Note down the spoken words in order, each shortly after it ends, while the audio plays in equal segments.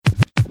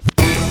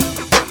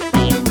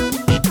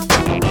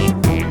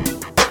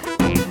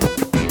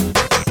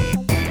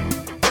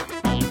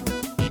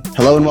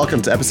Hello and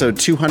welcome to episode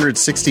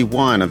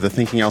 261 of the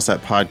Thinking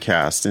LSAT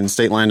podcast. In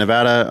State Line,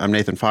 Nevada, I'm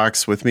Nathan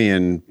Fox. With me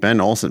and Ben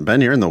Olson.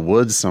 Ben, you're in the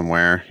woods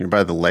somewhere. You're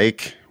by the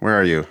lake. Where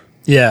are you?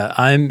 Yeah,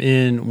 I'm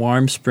in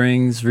Warm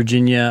Springs,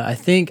 Virginia. I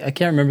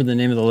can't remember the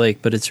name of the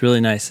lake, but it's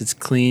really nice. It's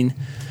clean,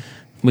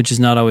 which is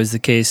not always the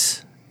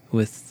case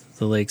with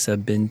the lakes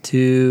I've been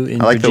to in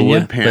Virginia. I like the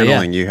wood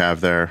paneling you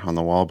have there on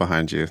the wall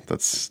behind you.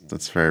 That's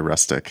very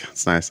rustic.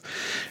 It's nice.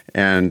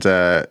 And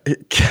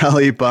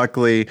Kelly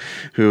Buckley,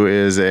 who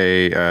is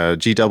a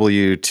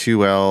GW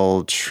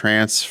 2L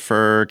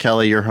transfer.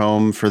 Kelly, you're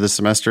home for the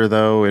semester,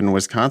 though, in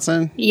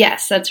Wisconsin?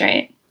 Yes, that's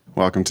right.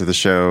 Welcome to the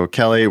show.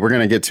 Kelly, we're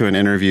going to get to an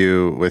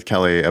interview with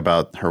Kelly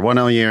about her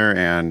 1L year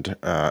and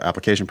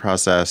application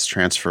process,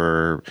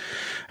 transfer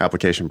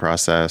application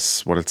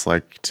process, what it's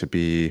like to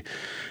be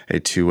a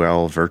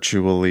 2L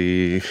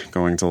virtually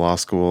going to law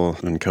school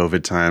in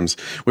COVID times.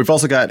 We've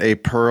also got a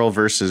Pearl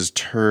versus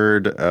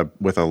Turd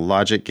with a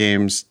logic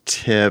games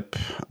tip.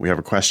 We have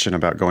a question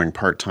about going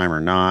part-time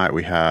or not.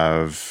 We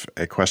have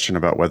a question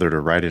about whether to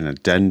write an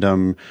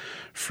addendum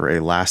for a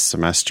last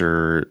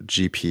semester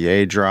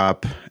GPA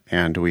drop.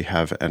 And we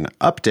have an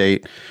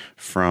update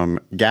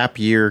from Gap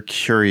Year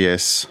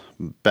Curious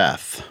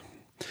Beth.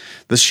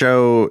 This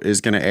show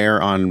is going to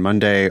air on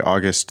Monday,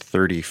 August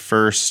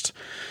 31st.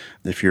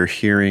 If you're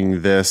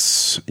hearing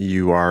this,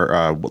 you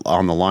are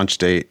on the launch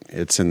date.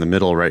 It's in the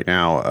middle right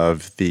now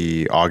of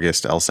the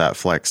August LSAT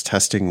Flex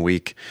testing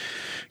week.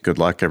 Good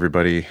luck,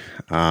 everybody.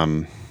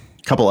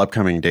 Couple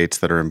upcoming dates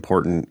that are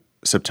important.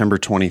 September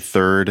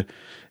 23rd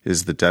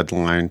is the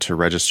deadline to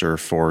register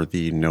for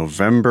the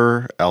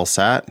November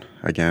LSAT.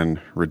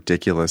 Again,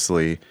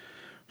 ridiculously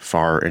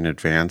far in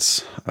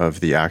advance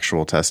of the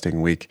actual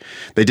testing week.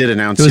 They did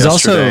announce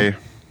yesterday. Also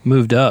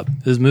moved up.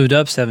 It was moved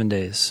up 7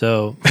 days.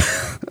 So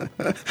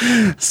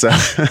So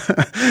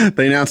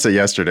they announced it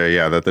yesterday,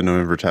 that the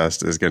November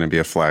test is going to be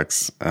a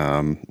flex.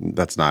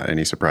 That's not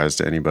any surprise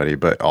to anybody,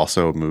 but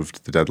also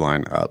moved the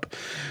deadline up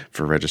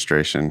for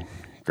registration.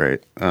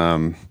 Great.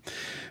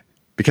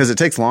 Because it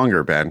takes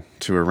longer, Ben,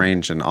 to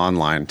arrange an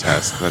online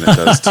test than it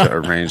does to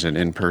arrange an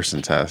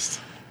in-person test.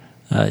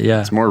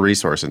 It's more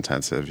resource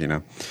intensive, you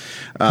know.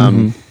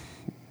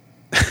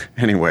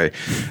 Anyway,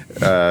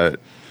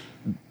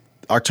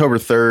 October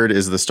 3rd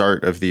is the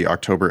start of the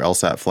October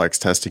LSAT Flex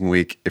testing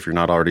week. If you're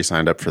not already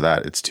signed up for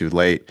that, it's too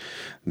late.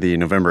 The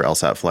November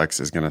LSAT Flex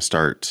is going to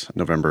start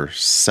November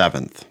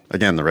 7th.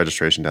 Again, the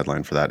registration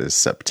deadline for that is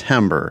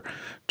September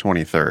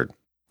 23rd.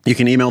 You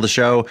can email the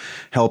show,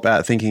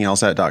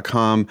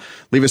 help@thinkinglsat.com.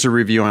 Leave us a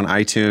review on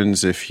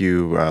iTunes if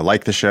you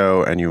like the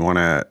show and you want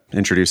to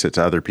introduce it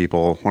to other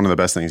people. One of the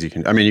best things you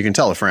can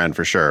tell a friend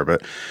for sure,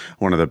 but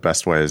one of the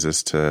best ways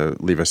is to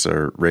leave us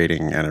a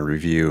rating and a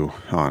review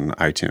on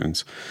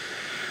iTunes.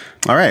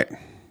 All right.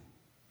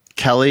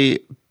 Kelly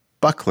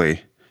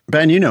Buckley.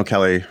 Ben, you know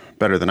Kelly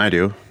better than I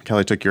do.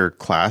 Kelly took your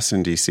class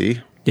in D.C.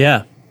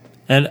 Yeah.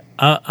 And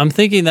I'm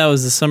thinking that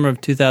was the summer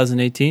of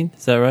 2018.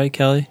 Is that right,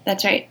 Kelly?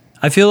 That's right.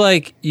 I feel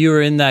like you were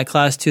in that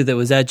class, too, that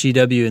was at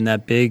GW in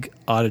that big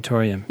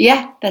auditorium.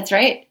 Yeah, that's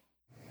right.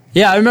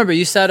 Yeah, I remember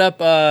you sat up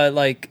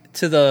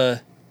to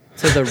the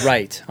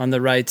right, on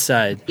the right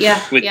side.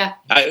 Yeah.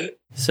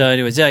 So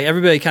anyways,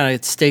 everybody kind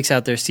of stakes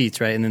out their seats,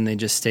 right? And then they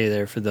just stay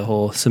there for the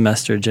whole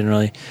semester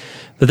generally.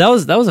 But that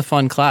was a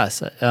fun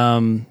class.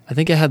 I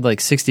think it had like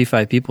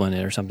 65 people in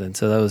it or something.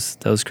 So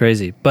that was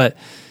crazy. But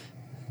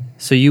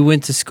so you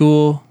went to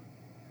school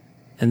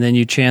and then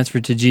you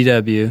transferred to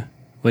GW,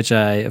 which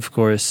I, of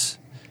course,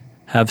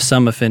 have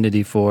some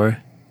affinity for.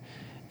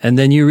 And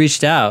then you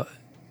reached out,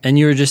 and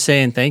you were just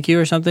saying thank you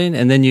or something,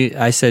 and then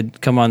I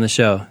said, come on the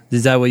show.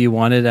 Is that what you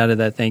wanted out of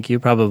that thank you?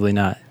 Probably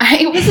not.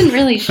 I wasn't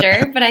really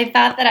sure, but I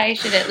thought that I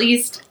should at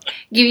least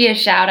give you a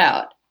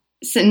shout-out,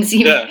 since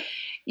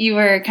you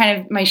were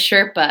kind of my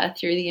Sherpa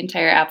through the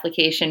entire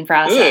application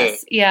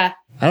process. Yeah.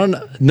 I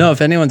don't know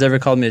if anyone's ever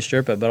called me a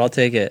Sherpa, but I'll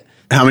take it.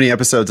 How many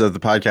episodes of the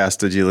podcast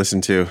did you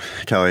listen to,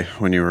 Kelly,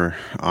 when you were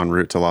en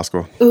route to law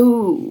school?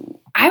 Ooh,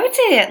 I would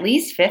say at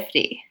least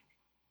 50.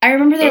 I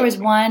remember there was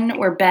one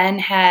where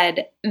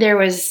there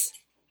was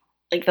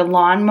like the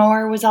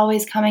lawnmower was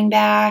always coming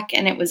back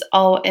and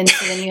so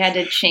then you had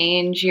to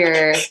change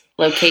your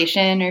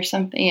location or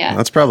something. Yeah.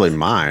 That's probably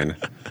mine.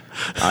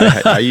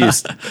 I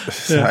used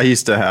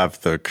to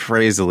have the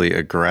crazily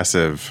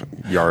aggressive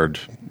yard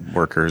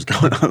workers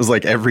going on. It was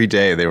like every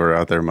day they were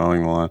out there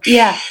mowing the lawn.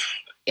 Yeah.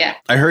 Yeah.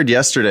 I heard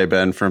yesterday,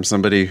 Ben, from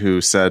somebody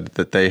who said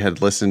that they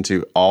had listened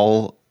to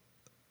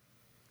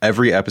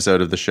every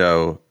episode of the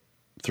show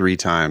 3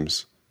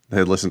 times. They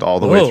had listened all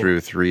the way through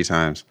 3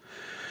 times.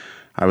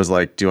 I was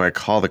like, do I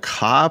call the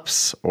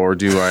cops or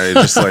do I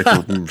just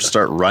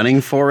start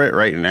running for it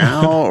right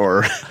now?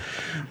 Or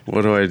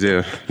what do I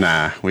do?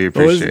 Nah, we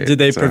appreciate it. Did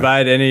they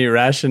provide any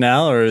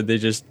rationale or are they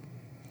just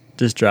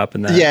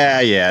dropping that?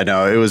 Yeah.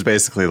 No, it was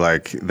basically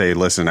like they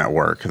listen at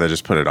work. They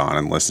just put it on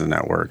and listen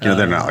at work.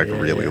 They're not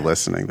really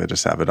listening. They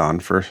just have it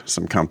on for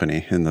some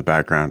company in the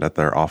background at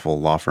their awful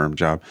law firm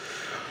job.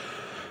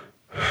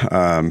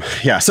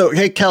 So,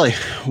 hey, Kelly,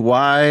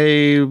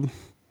 why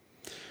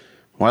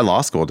Why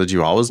law school? Did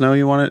you always know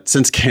you wanted,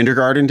 since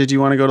kindergarten, did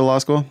you want to go to law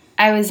school?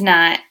 I was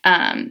not.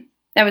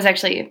 That was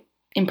actually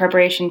in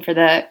preparation for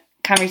the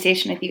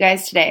conversation with you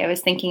guys today. I was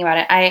thinking about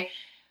it. I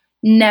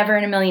never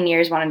in a million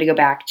years wanted to go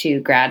back to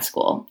grad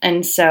school.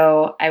 And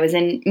so I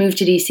moved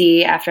to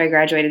DC after I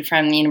graduated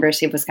from the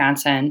University of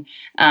Wisconsin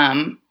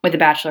with a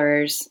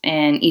bachelor's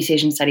in East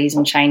Asian Studies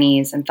and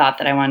Chinese, and thought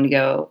that I wanted to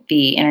go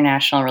the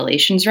international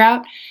relations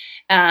route.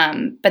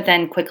 But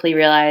then quickly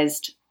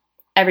realized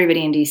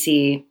everybody in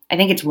DC, I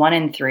think it's 1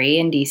 in 3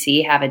 in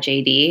DC, have a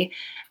JD.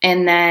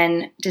 And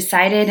then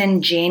decided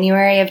in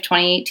January of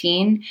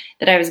 2018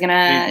 that I was going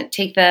to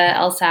take the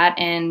LSAT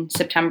in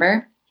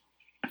September.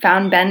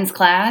 Found Ben's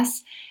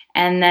class,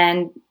 and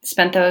then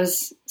spent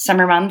those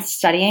summer months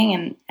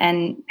studying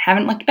and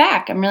haven't looked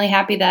back. I'm really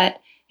happy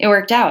that it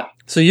worked out.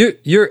 So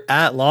you're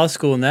at law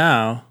school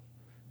now,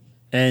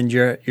 and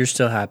you're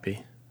still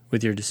happy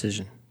with your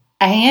decision.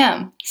 I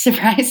am,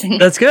 surprisingly.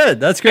 That's good.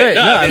 That's great.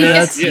 No, No, I mean,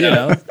 yes,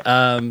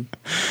 that's,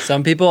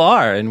 some people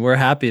are, and we're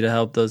happy to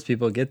help those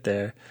people get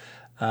there.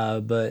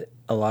 But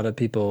a lot of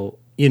people,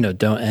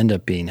 don't end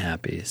up being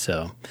happy.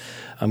 So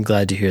I'm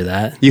glad to hear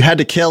that. You had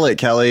to kill it,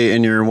 Kelly,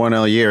 in your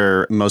 1L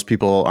year. Most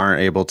people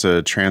aren't able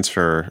to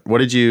transfer. What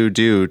did you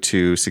do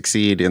to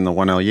succeed in the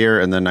 1L year?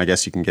 And then I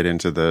guess you can get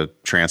into the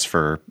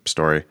transfer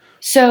story.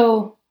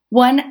 So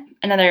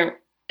another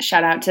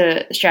shout out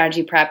to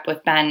Strategy Prep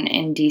with Ben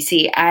in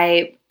DC.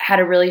 I had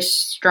a really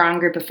strong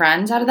group of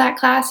friends out of that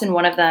class, and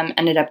one of them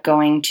ended up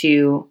going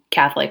to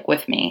Catholic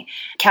with me.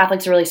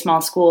 Catholic's a really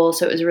small school,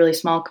 so it was a really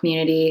small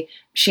community.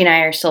 She and I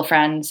are still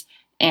friends,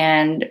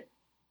 and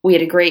we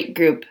had a great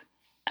group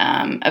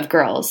of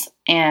girls.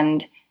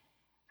 And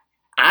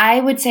I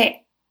would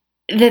say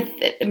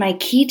that my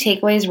key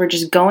takeaways were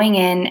just going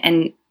in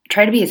and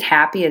try to be as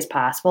happy as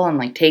possible,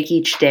 and take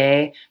each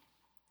day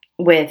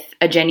with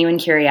a genuine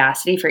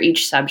curiosity for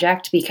each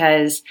subject,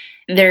 because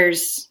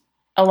there's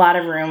a lot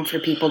of room for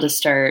people to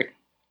start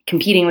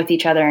competing with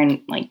each other and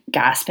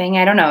gossiping.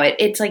 I don't know.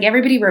 It's like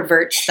everybody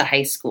reverts to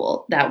high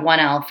school, that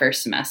 1L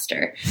first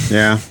semester.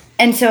 Yeah.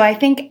 And so I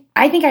think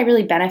I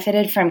really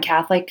benefited from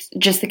Catholic,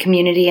 just the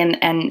community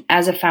and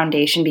as a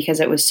foundation, because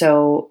it was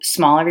so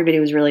small. Everybody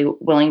was really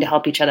willing to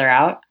help each other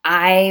out.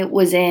 I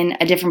was in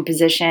a different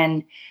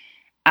position.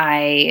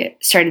 I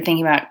started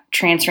thinking about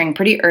transferring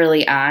pretty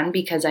early on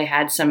because I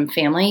had some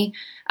family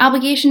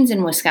obligations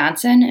in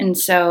Wisconsin. And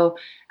so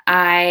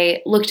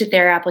I looked at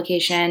their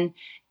application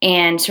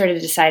and sort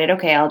of decided,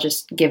 okay, I'll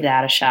just give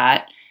that a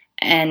shot.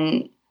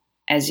 And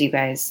as you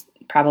guys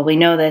probably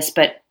know this,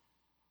 but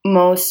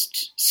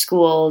most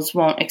schools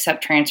won't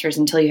accept transfers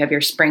until you have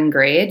your spring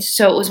grades.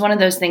 So it was one of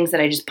those things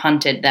that I just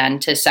punted then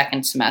to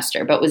second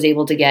semester, but was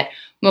able to get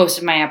most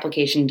of my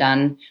application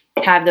done,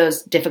 have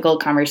those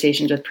difficult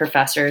conversations with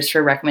professors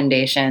for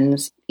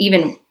recommendations,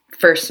 even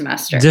first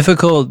semester.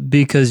 Difficult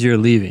because you're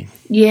leaving.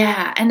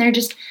 Yeah. And they're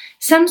just,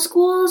 some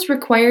schools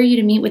require you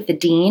to meet with the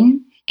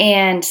dean,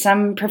 and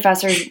some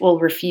professors will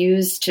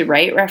refuse to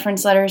write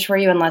reference letters for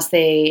you unless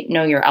they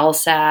know your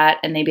LSAT,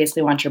 and they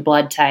basically want your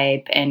blood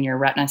type and your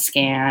retina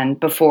scan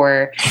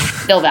before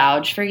they'll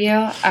vouch for you.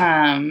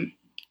 And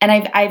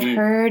I've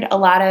heard a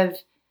lot of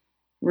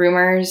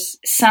rumors.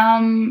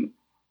 Some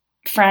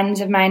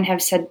friends of mine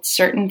have said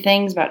certain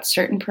things about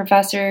certain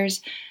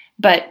professors,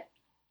 but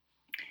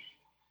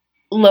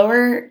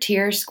lower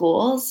tier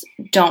schools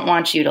don't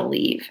want you to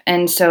leave.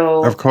 And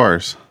so, Of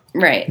course.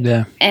 right.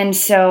 Yeah. And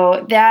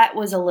so that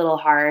was a little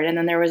hard. And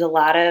then there was a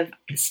lot of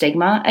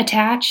stigma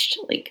attached,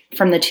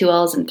 from the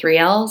 2Ls and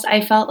 3Ls.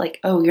 I felt like,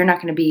 oh, you're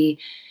not going to be,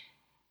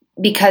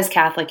 because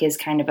Catholic is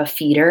kind of a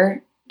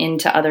feeder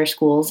into other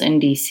schools in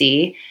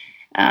DC.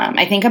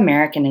 I think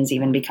American is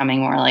even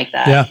becoming more like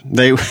that. Yeah.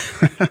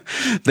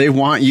 They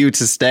want you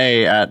to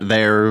stay at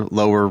their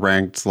lower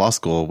ranked law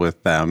school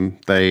with them.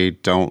 They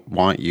don't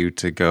want you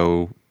to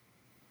go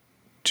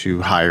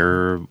to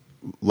higher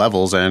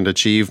levels and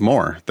achieve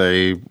more.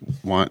 They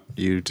want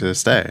you to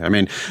stay. I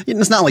mean,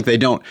 it's not like they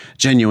don't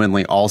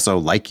genuinely also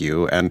like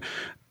you, and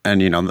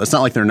it's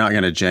not like they're not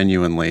going to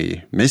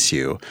genuinely miss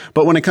you.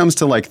 But when it comes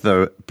to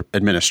the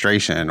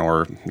administration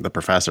or the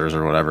professors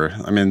or whatever,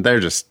 I mean, they're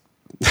just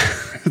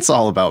it's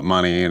all about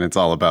money, and it's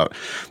all about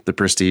the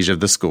prestige of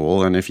the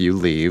school. And if you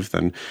leave,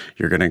 then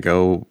you're going to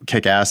go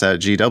kick ass at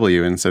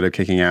GW instead of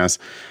kicking ass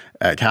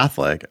at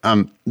Catholic.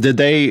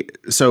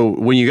 So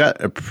when you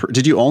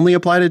did you only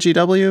apply to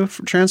GW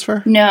for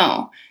transfer?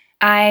 No,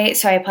 I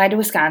applied to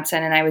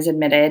Wisconsin and I was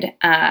admitted.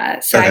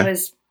 Okay. I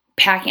was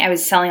I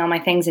was selling all my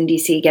things in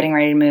DC, getting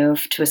ready to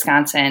move to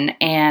Wisconsin.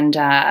 And,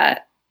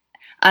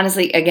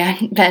 honestly,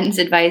 again, Ben's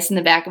advice in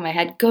the back of my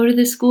head, go to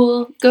the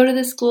school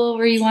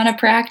where you want to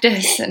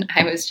practice. And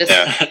I was just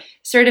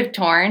sort of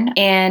torn.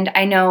 And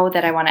I know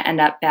that I want to end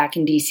up back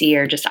in DC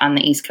or just on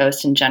the East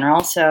Coast in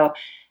general. So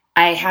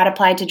I had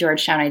applied to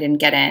Georgetown. I didn't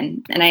get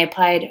in. And I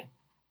applied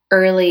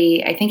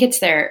early. I think it's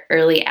their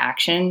early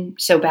action.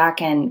 So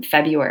back in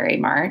February,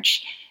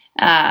 March,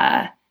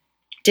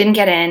 didn't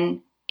get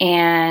in.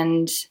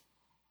 And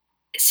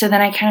so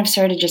then I kind of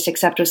started just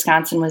accept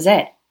Wisconsin was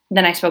it.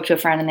 Then I spoke to a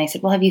friend and they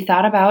said, well, have you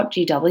thought about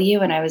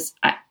GW? And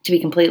to be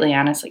completely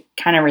honest, like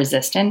kind of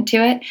resistant to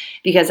it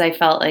because I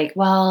felt like,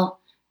 well,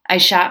 I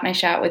shot my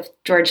shot with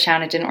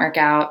Georgetown. It didn't work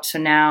out. So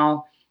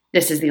now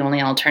this is the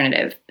only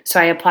alternative. So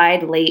I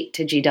applied late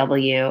to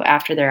GW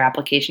after their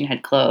application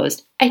had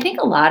closed. I think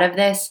a lot of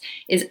this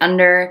is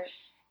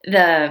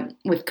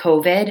with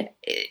COVID,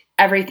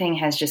 everything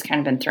has just kind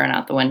of been thrown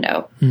out the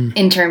window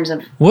in terms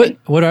of what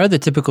are the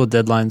typical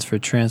deadlines for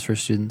transfer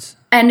students?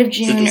 End of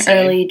June,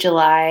 early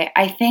July.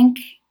 I think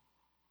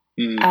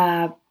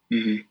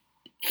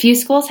few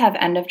schools have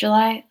end of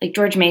July. Like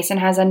George Mason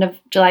has end of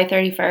July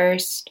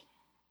 31st. I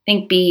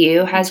think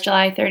BU has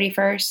July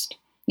 31st.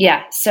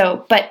 Yeah.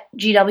 So, but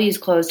GW is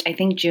closed, I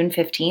think June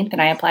 15th,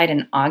 and I applied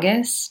in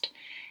August.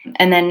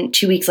 And then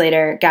 2 weeks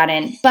later got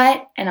in.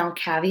 But, and I'll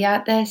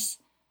caveat this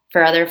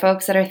for other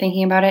folks that are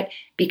thinking about it,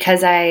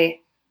 because I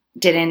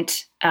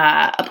didn't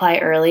apply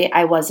early,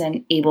 I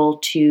wasn't able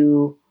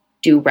to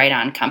do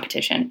write-on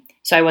competition.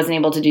 So I wasn't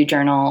able to do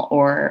journal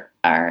or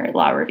our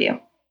law review,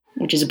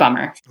 which is a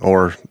bummer.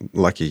 Or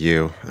lucky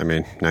you. I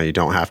mean, now you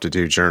don't have to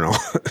do journal.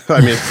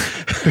 I mean,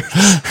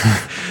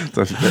 it's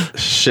a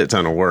shit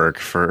ton of work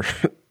for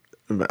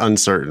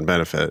uncertain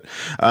benefit.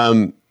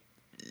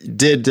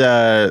 Did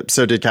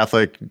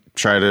Catholic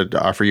try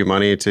to offer you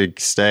money to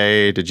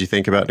stay? Did you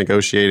think about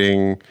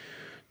negotiating?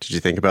 Did you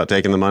think about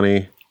taking the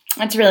money?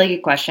 That's a really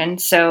good question.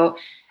 So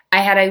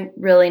I had a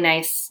really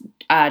nice,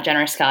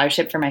 generous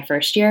scholarship for my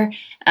first year,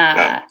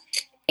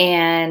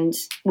 and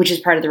which is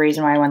part of the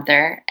reason why I went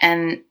there.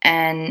 And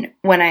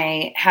when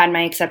I had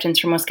my acceptance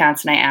from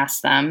Wisconsin, I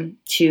asked them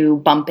to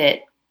bump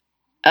it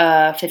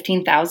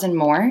 $15,000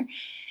 more,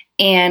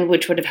 and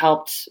which would have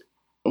helped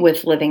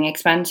with living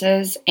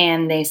expenses.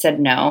 And they said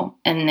no.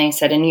 And they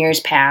said in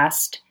years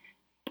past,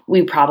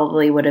 we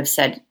probably would have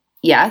said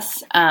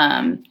yes.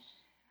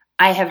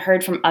 I have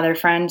heard from other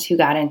friends who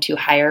got into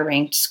higher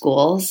ranked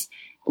schools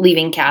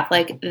leaving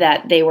Catholic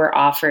that they were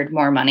offered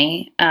more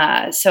money.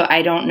 So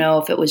I don't know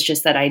if it was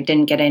just that I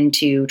didn't get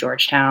into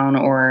Georgetown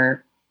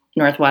or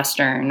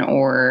Northwestern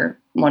or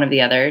one of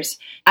the others.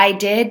 I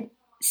did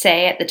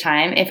say at the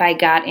time, if I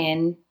got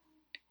in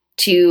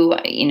to,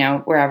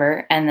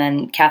 wherever, and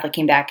then Catholic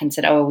came back and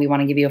said, oh, we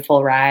want to give you a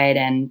full ride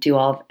and do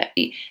all of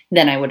it,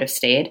 then I would have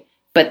stayed.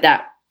 But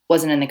that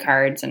wasn't in the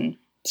cards. And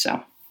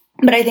so,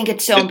 but I think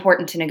it's so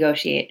important to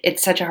negotiate.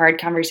 It's such a hard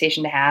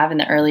conversation to have. And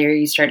the earlier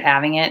you start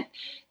having it,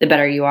 the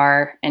better you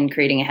are in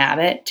creating a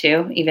habit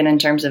too, even in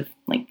terms of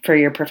like for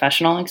your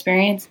professional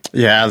experience.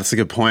 Yeah, that's a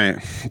good point.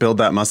 Build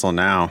that muscle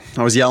now.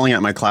 I was yelling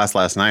at my class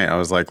last night. I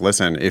was like,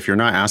 listen, if you're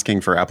not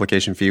asking for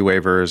application fee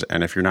waivers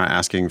and if you're not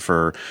asking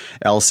for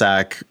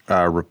LSAC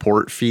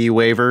report fee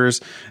waivers,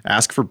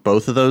 ask for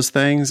both of those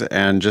things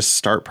and just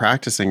start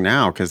practicing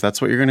now, because that's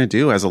what you're going to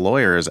do as a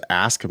lawyer is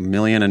ask a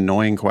million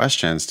annoying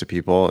questions to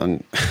people.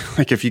 And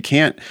like if you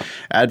can't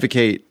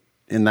advocate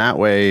in that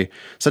way,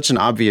 such an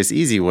obvious,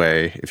 easy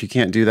way, if you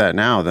can't do that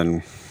now,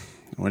 then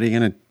how are you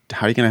going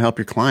to help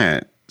your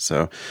client?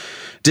 So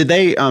did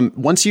they,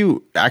 once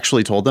you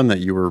actually told them that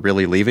you were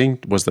really leaving,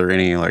 was there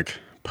any like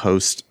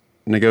post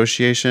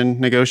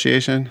negotiation?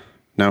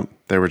 No,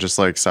 they were just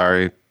like,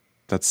 sorry,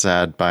 that's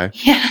sad. Bye.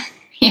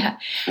 Yeah.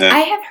 I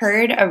have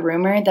heard a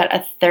rumor that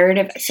a third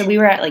of, so we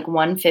were at like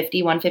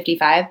 150,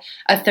 155,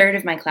 a third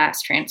of my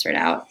class transferred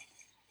out.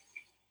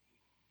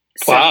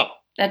 So wow.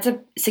 That's a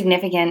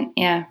significant,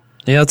 yeah.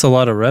 Yeah, that's a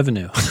lot of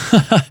revenue.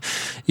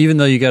 Even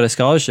though you got a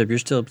scholarship, you're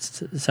still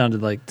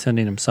sounded like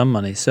sending them some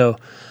money. So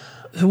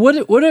what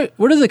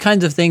are the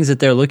kinds of things that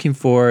they're looking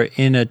for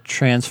in a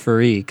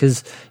transferee?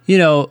 Because,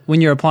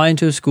 when you're applying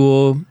to a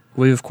school,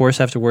 we, of course,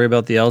 have to worry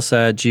about the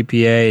LSAT,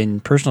 GPA,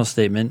 and personal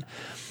statement.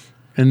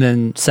 And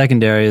then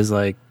secondary is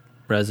like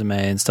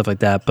resume and stuff like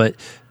that. But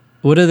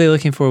what are they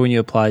looking for when you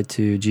apply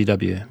to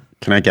GW?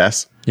 Can I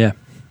guess? Yeah.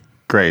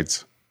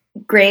 Grades.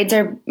 Grades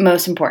are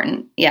most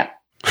important. Yep.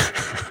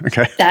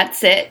 Okay.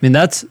 That's it. I mean,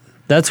 that's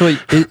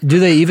what, do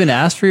they even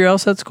ask for your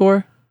LSAT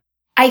score?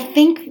 I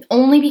think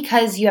only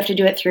because you have to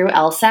do it through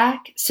LSAC.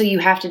 So you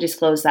have to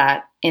disclose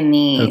that in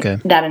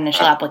that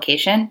initial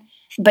application.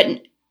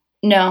 But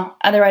no,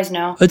 otherwise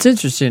no. It's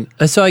interesting.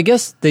 So I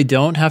guess they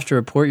don't have to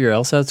report your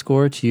LSAT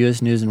score to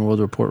U.S. News and World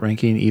Report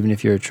ranking, even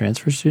if you're a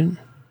transfer student?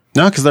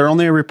 No, because they're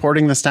only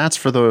reporting the stats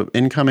for the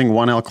incoming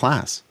 1L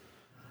class.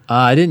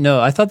 I didn't know.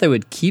 I thought they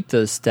would keep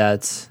those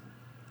stats.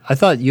 I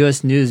thought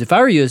U.S. News, if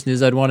I were U.S.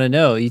 News, I'd want to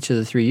know each of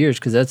the 3 years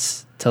because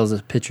that tells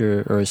a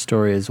picture or a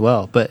story as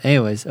well. But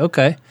anyways,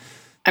 okay.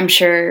 I'm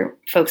sure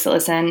folks that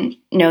listen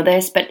know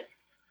this, but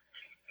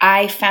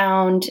I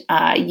found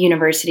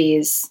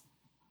universities'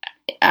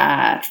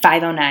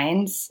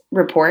 509s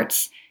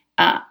reports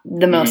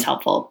the most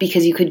helpful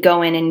because you could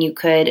go in and you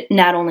could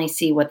not only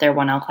see what their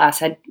 1L class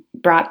had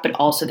brought, but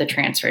also the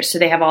transfers. So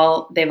they have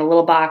a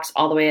little box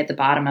all the way at the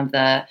bottom of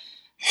the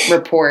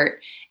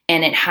report,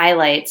 and it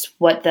highlights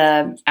what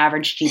the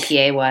average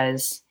GPA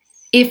was.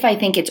 If I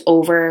think it's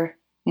over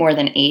more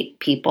than 8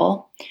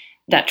 people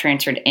that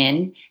transferred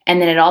in, and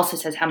then it also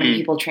says how many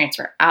people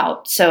transfer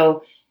out.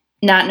 So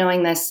not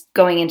knowing this,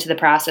 going into the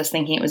process,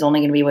 thinking it was only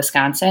going to be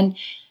Wisconsin,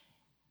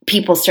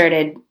 people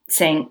started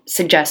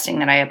suggesting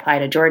that I apply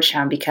to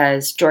Georgetown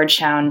because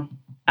Georgetown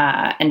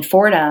and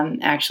Fordham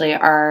actually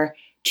are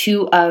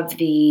two of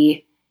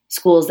the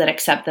schools that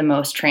accept the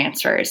most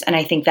transfers. And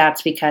I think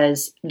that's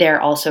because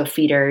they're also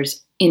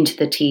feeders into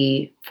the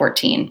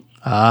T14.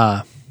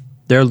 Ah,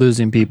 they're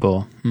losing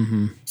people.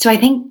 Mm-hmm. So I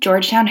think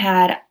Georgetown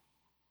on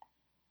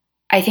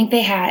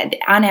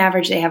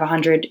average, they have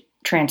 100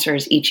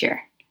 transfers each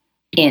year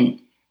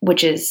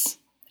which is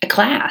a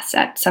class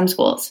at some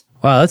schools.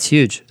 Wow, that's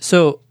huge.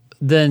 So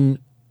then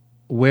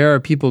where are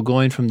people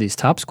going from these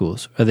top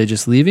schools? Are they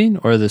just leaving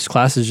or are those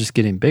classes just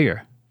getting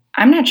bigger?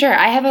 I'm not sure.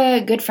 I have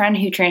a good friend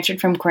who transferred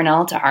from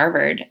Cornell to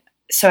Harvard.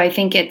 So I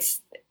think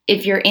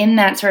if you're in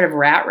that sort of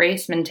rat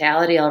race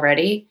mentality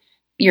already,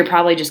 you're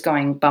probably just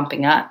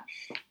bumping up.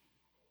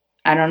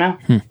 I don't know.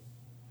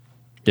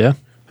 Yeah.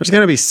 There's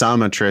going to be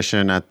some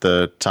attrition at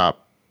the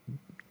top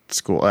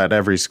school, at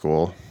every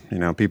school.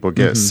 People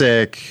get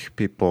sick.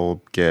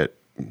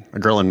 A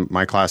girl in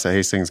my class at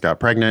Hastings got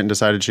pregnant and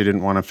decided she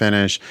didn't want to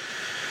finish.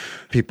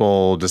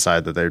 People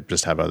decide that they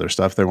just have other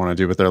stuff they want to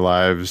do with their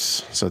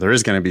lives. So there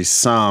is going to be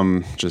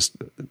some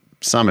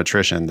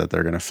attrition that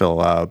they're going to fill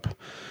up.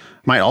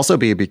 Might also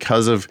be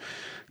because of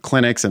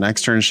clinics and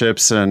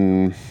externships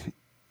and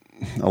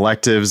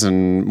electives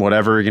and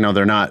whatever.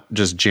 They're not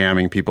just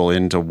jamming people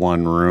into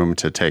one room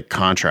to take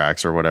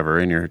contracts or whatever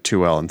in your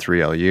 2L and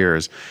 3L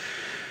years.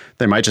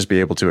 They might just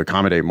be able to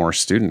accommodate more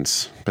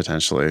students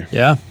potentially.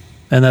 Yeah.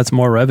 And that's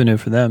more revenue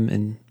for them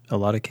in a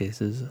lot of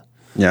cases.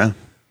 Yeah.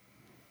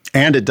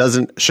 And it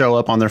doesn't show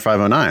up on their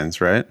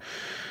 509s, right?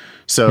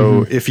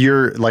 So if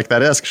you're like,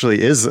 that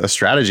actually is a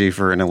strategy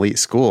for an elite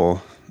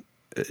school,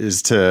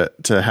 is to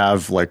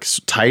have like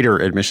tighter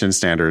admission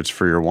standards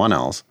for your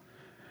 1Ls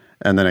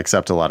and then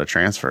accept a lot of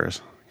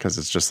transfers, because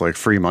it's just like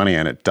free money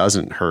and it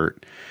doesn't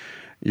hurt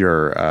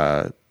your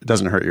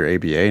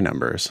ABA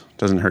numbers,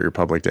 doesn't hurt your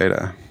public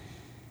data.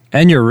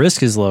 And your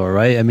risk is lower,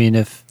 right? I mean,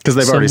 because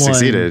they've already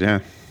succeeded,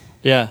 yeah.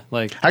 Yeah,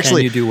 like,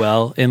 actually, can you do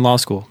well in law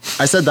school?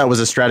 I said that was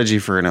a strategy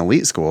for an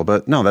elite school,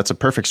 but no, that's a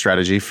perfect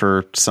strategy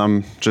for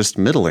some just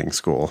middling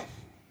school.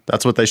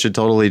 That's what they should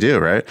totally do,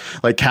 right?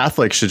 Like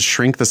Catholics should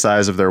shrink the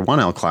size of their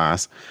 1L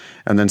class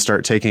and then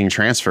start taking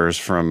transfers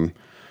from,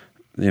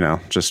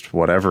 just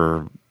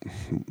whatever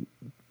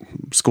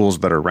schools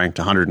that are ranked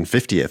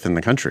 150th in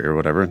the country or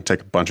whatever, and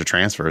take a bunch of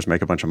transfers,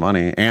 make a bunch of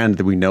money,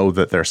 and we know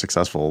that they're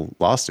successful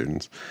law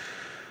students.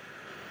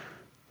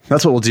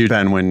 That's what we'll do,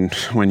 Ben, when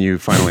you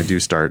finally do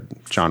start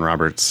John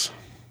Roberts.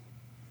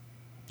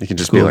 You can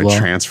just be like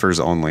transfers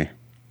only.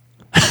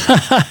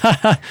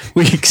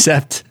 We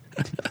accept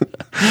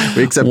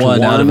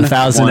one out of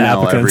 1,000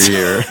 applicants every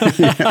year.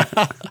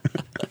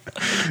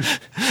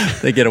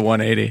 They get a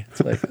 180.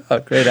 It's like, oh,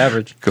 great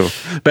average. Cool.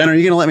 Ben, are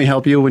you going to let me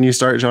help you when you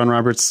start John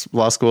Roberts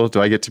Law School?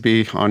 Do I get to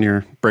be on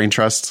your brain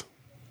trust?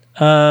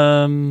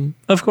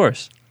 Of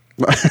course.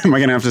 Am I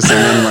going to have to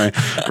send in my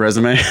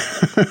resume?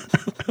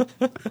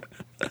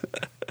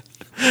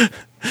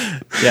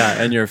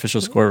 Yeah, and your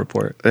official score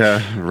report.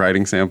 Yeah,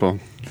 writing sample.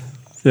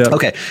 Yeah.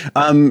 Okay.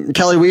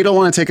 Kelly, we don't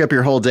want to take up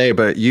your whole day,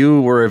 but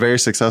you were a very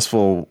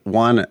successful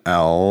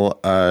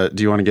 1L.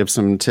 Do you want to give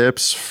some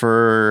tips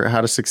for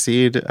how to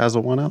succeed as a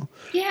 1L?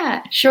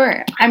 Yeah,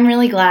 sure. I'm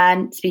really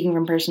glad, speaking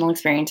from personal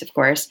experience, of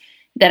course,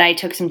 that I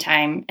took some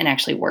time and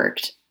actually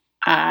worked.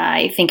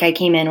 I think I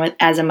came in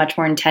as a much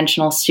more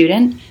intentional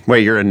student.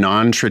 Wait, you're a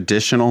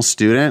non-traditional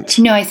student?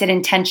 No, I said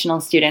intentional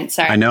student.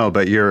 Sorry. I know,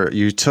 but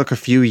you took a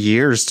few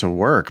years to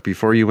work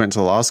before you went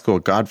to law school.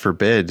 God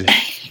forbid.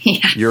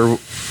 Yeah. You're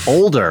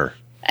older.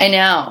 I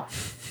know.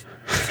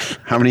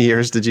 How many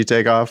years did you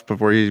take off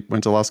before you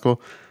went to law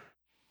school?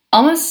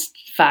 Almost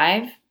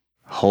 5.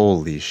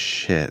 Holy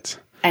shit.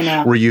 I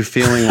know. Were you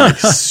feeling like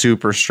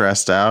super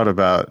stressed out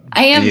about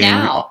I am being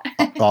now.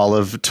 all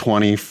of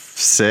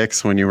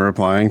 26 when you were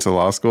applying to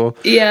law school?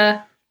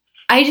 Yeah.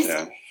 I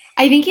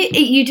think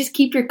you just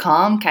keep your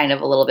calm kind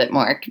of a little bit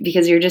more,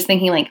 because you're just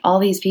thinking like all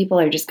these people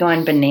are just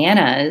going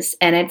bananas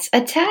and it's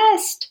a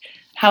test.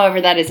 However,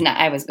 that is not,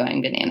 I was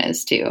going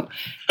bananas too,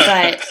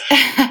 but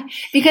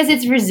because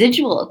it's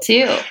residual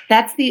too.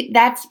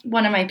 That's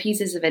one of my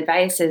pieces of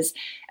advice is,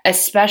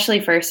 especially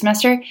first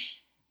semester,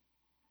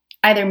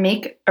 either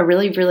make a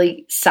really,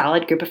 really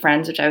solid group of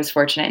friends, which I was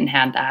fortunate and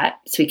had that,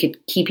 so we could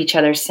keep each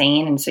other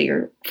sane. And so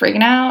you're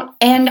freaking out.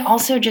 And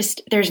also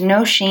just, there's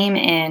no shame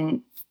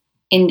in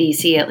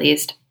DC, at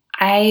least.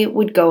 I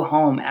would go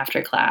home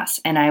after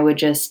class and I would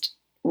just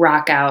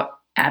rock out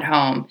at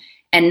home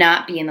and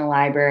not be in the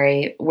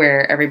library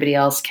where everybody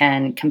else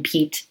can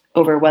compete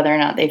over whether or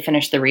not they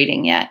finished the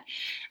reading yet.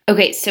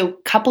 Okay, so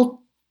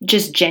couple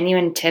just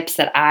genuine tips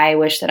that I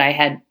wish that I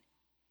had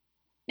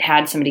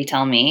somebody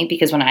tell me,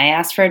 because when I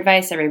asked for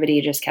advice,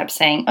 everybody just kept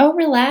saying, oh,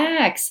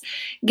 relax,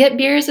 get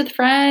beers with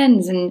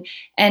friends,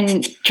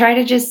 and try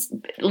to just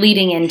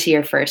leading into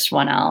your first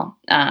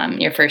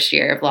 1L, your first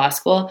year of law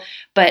school.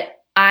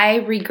 But I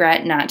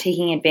regret not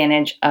taking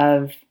advantage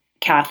of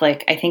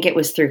Catholic. I think it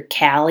was through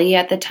Cali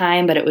at the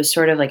time, but it was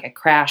sort of like a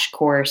crash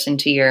course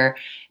into your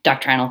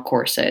doctrinal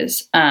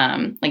courses.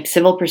 Like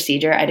civil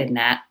procedure, I did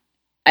not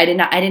I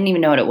didn't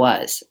even know what it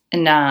was.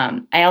 And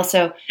I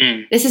also,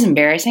 this is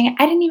embarrassing,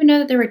 I didn't even know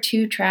that there were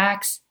 2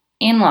 tracks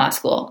in law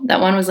school. That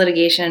one was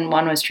litigation,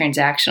 one was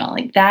transactional.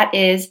 Like, that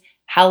is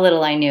how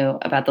little I knew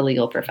about the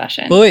legal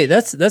profession. Well, wait,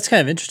 that's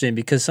kind of interesting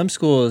because some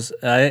schools,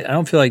 I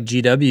don't feel like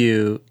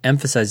GW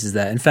emphasizes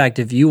that. In fact,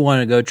 if you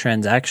want to go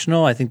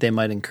transactional, I think they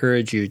might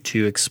encourage you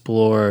to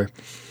explore,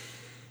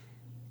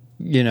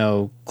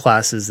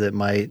 classes that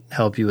might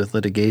help you with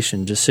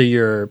litigation, just so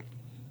you're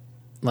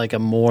like a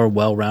more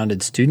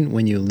well-rounded student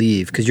when you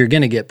leave, because you're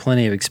going to get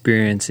plenty of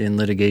experience in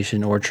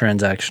litigation or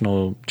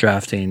transactional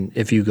drafting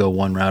if you go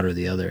one route or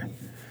the other.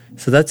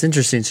 So that's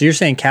interesting. So you're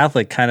saying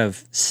Catholic kind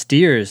of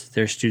steers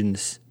their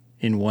students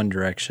in one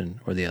direction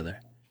or the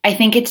other? I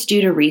think it's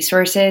due to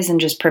resources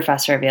and just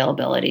professor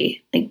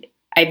availability. Like,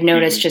 I've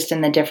noticed just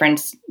in the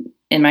difference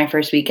in my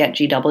first week at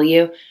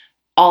GW,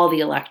 all the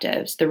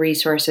electives, the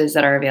resources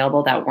that are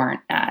available that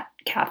weren't at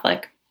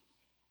Catholic.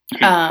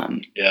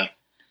 Yeah.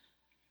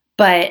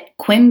 But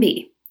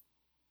Quimby,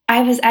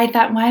 I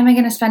thought, why am I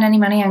going to spend any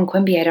money on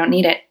Quimby? I don't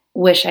need it.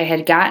 Wish I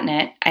had gotten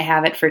it. I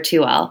have it for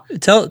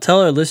 2L.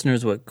 Tell our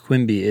listeners what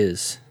Quimby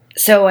is.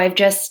 So I've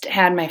just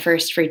had my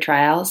first free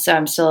trial, so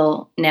I'm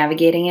still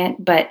navigating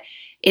it, but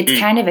it's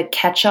kind of a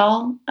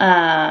catch-all.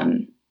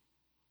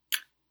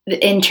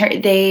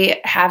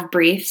 They have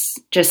briefs,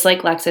 just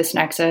like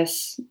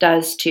LexisNexis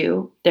does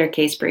too, their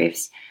case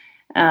briefs.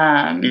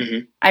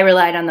 I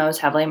relied on those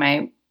heavily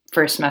my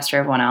first semester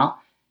of 1L,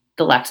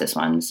 the Lexis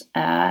ones.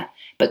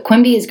 But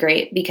Quimby is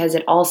great because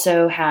it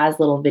also has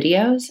little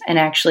videos, and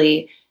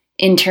actually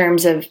in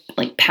terms of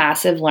like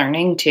passive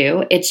learning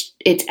too, it's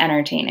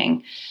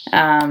entertaining.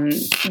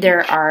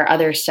 There are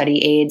other study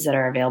aids that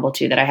are available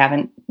too that I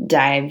haven't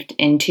dived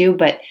into,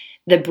 but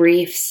the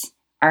briefs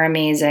are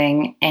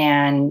amazing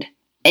and,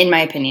 in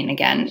my opinion,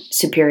 again,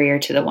 superior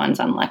to the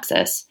ones on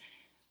Lexis.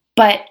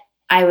 But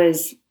I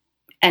was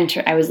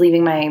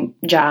leaving my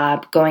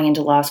job, going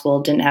into law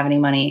school, didn't have any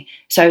money,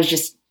 so I was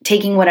just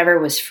taking whatever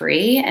was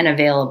free and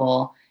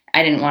available.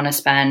 I didn't want to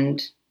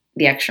spend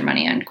the extra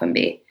money on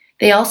Quimby.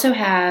 They also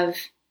have,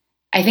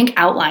 I think,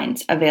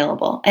 outlines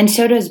available. And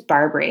so does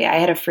Barbary. I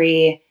had a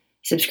free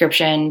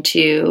subscription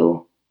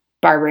to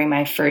Barbary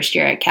my first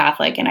year at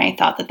Catholic, and I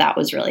thought that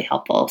was really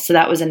helpful. So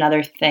that was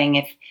another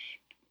thing.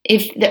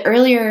 If the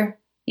earlier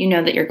you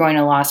know that you're going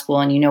to law school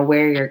and you know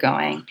where you're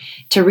going,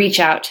 to reach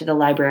out to the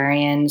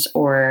librarians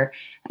or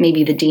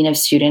maybe the dean of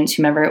students,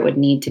 whomever it would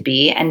need to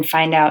be, and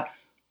find out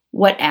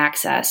what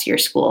access your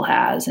school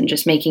has, and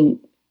just making,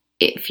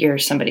 if you're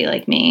somebody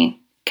like me,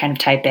 kind of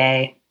type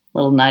A,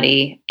 little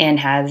nutty, and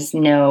has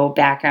no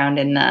background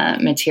in the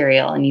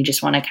material, and you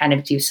just want to kind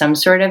of do some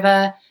sort of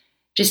a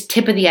just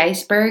tip of the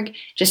iceberg,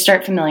 just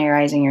start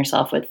familiarizing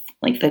yourself with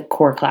like the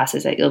core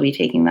classes that you'll be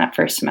taking that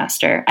first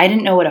semester. I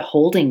didn't know what a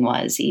holding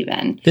was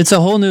even. It's a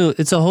whole new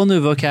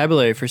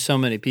vocabulary for so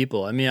many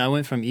people. I mean, I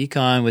went from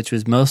econ, which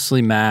was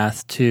mostly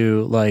math,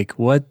 to like,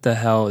 what the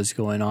hell is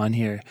going on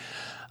here?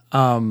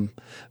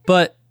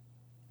 But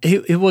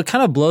what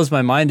kind of blows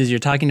my mind as you're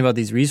talking about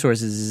these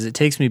resources is it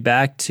takes me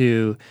back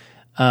to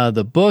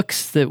the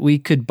books that we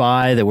could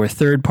buy that were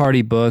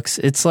third-party books.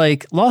 It's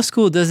like law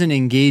school doesn't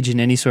engage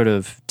in any sort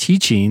of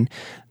teaching.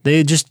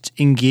 They just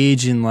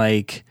engage in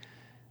like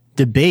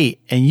debate,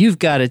 and you've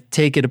got to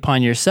take it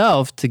upon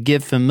yourself to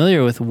get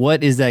familiar with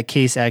what is that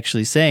case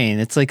actually saying.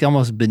 It's like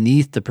almost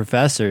beneath the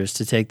professors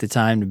to take the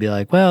time to be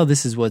like, well,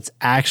 this is what's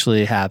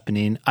actually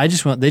happening. They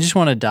just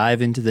want to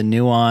dive into the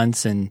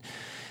nuance, and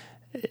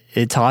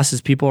it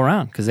tosses people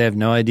around because they have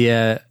no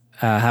idea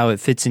how it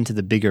fits into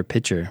the bigger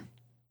picture.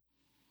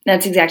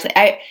 That's exactly.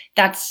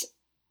 That's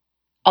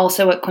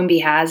also what Quimby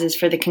has, is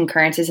for the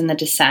concurrences and the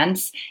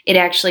dissents. It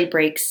actually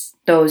breaks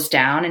those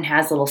down and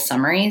has little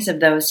summaries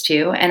of those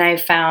too. And I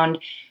found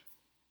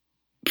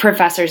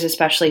professors,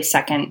 especially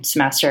second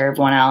semester of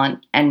 1L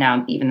and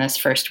now even this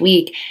first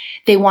week,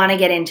 they want to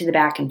get into the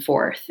back and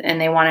forth, and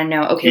they want to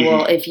know, okay,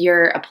 well, if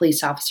you're a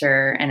police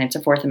officer and it's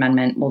a Fourth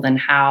Amendment, well, then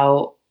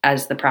how,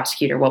 as the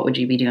prosecutor, what would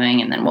you be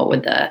doing? And then what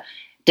would the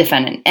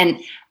defendant?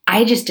 And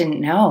I just didn't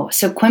know.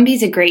 So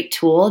Quimby's a great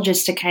tool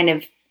just to kind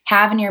of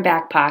have in your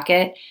back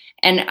pocket.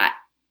 And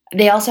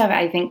they also have,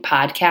 I think,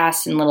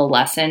 podcasts and little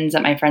lessons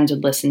that my friends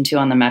would listen to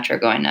on the metro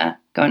going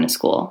to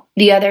school.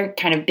 The other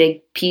kind of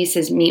big piece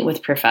is meet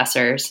with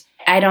professors.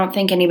 I don't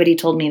think anybody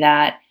told me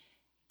that.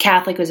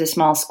 Catholic was a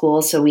small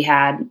school, so I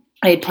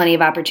had plenty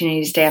of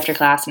opportunity to stay after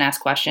class and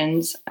ask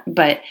questions,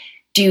 but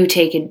do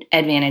take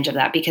advantage of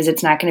that, because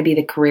it's not going to be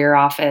the career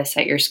office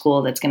at your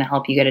school that's going to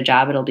help you get a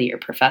job. It'll be your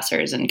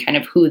professors and kind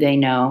of who they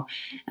know.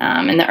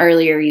 And the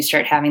earlier you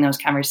start having those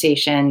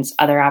conversations,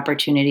 other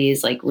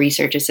opportunities like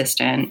research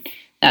assistant,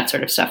 that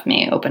sort of stuff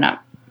may open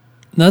up.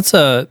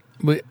 I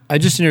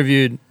just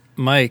interviewed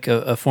Mike,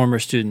 a former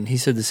student. He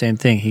said the same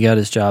thing. He got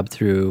his job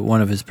through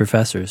one of his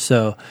professors.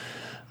 So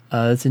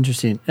that's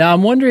interesting. Now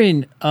I'm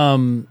wondering,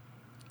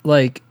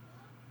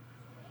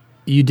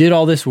 you did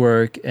all this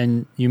work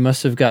and you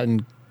must have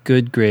gotten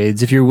good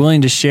grades. If you're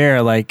willing to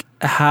share, like,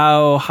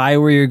 how high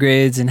were your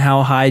grades and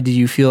how high do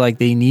you feel like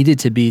they needed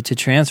to be to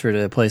transfer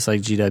to a place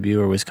like GW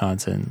or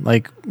Wisconsin?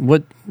 Like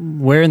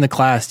where in the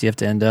class do you have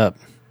to end up?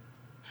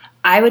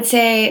 I would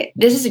say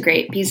this is a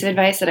great piece of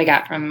advice that I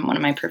got from one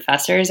of my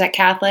professors at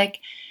Catholic.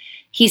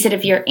 He said,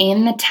 if you're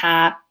in the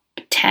top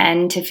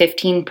 10 to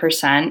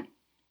 15%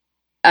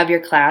 of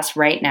your class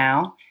right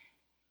now,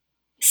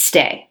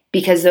 stay,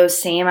 because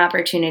those same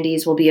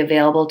opportunities will be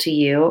available to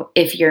you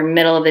if you're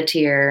middle of the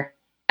tier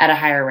at a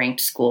higher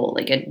ranked school,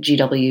 like a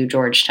GW,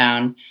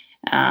 Georgetown.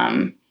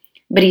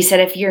 But he said,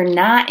 if you're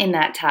not in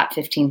that top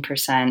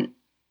 15%,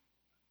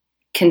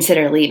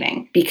 consider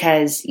leaving,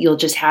 because you'll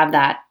just have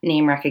that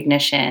name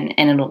recognition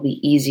and it'll be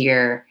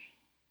easier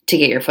to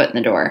get your foot in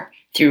the door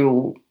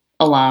through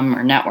alum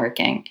or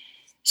networking.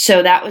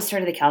 So that was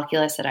sort of the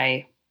calculus that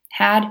I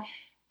had.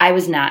 I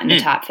was not in the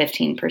top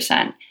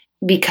 15%.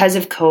 Because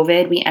of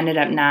COVID, we ended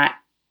up not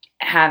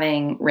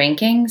having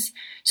rankings.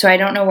 So I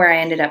don't know where I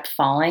ended up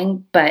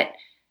falling, but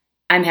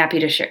I'm happy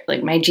to share.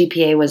 Like, my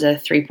GPA was a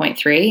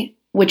 3.3,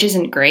 which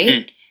isn't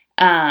great.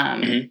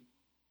 And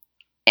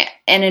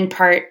in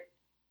part,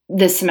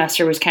 this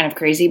semester was kind of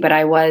crazy, but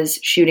I was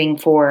shooting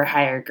for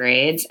higher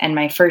grades, and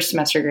my first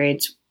semester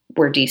grades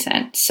were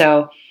decent.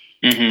 So,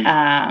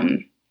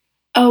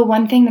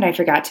 one thing that I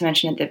forgot to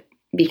mention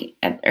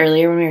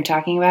earlier when we were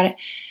talking about it,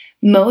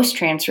 most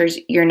transfers,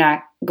 you're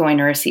not going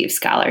to receive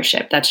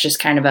scholarship. That's just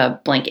kind of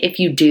a blank. If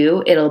you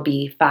do, it'll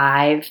be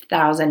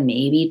 5,000,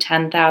 maybe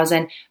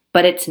 10,000,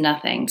 but it's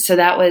nothing. So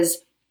that was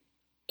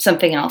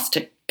something else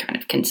to kind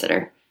of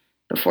consider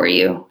before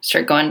you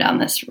start going down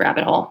this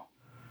rabbit hole.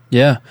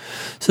 Yeah.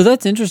 So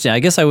that's interesting.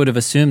 I guess I would have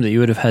assumed that you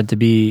would have had to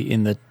be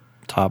in the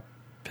top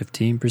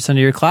 15% of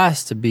your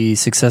class to be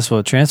successful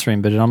at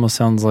transferring, but it almost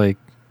sounds like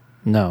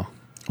no.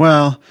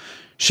 Well,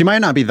 she might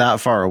not be that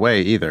far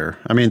away either.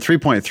 I mean,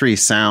 3.3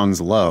 sounds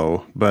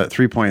low, but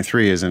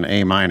 3.3 is an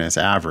A-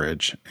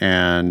 average,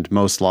 and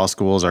most law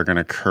schools are going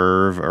to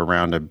curve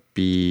around a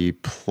B+.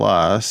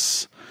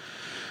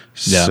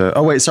 Yeah. So,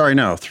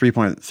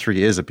 3.3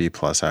 is a B+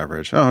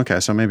 average. Oh, okay.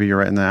 So maybe you're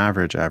right in the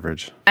average.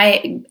 Average.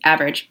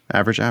 Average.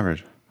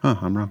 Huh,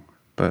 I'm wrong.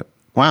 But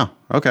wow.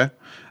 Okay.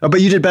 Oh,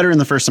 but you did better in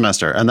the first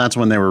semester, and that's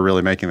when they were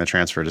really making the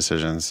transfer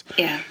decisions.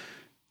 Yeah.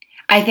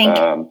 I think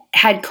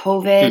had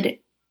COVID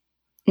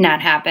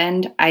not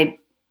happened, I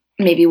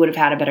maybe would have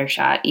had a better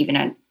shot even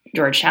at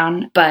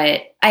Georgetown.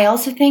 But I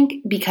also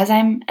think because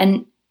I'm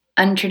an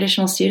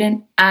untraditional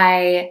student,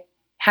 I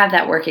have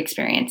that work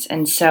experience.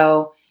 And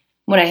so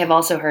what I have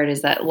also heard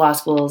is that law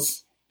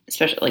schools,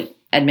 especially like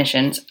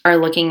admissions, are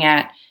looking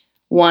at,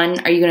 one,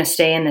 are you going to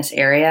stay in this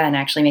area and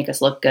actually make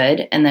us look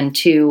good? And then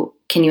two,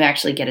 can you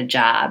actually get a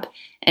job?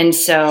 And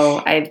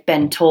so I've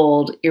been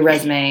told your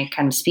resume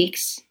kind of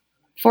speaks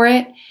for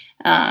it.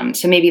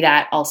 So maybe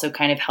that also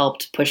kind of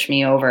helped push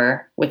me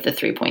over with the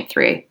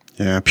 3.3.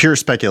 Yeah, pure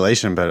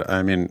speculation, but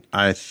I mean,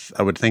 I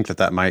would think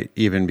that might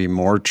even be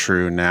more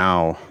true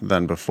now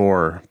than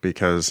before,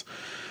 because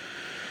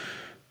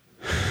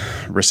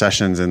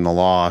recessions in the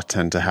law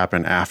tend to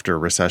happen after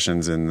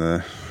recessions in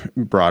the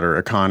broader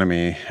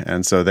economy.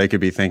 And so they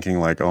could be thinking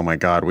like, oh my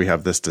God, we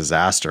have this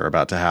disaster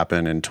about to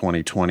happen in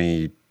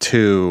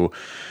 2022.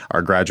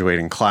 Our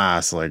graduating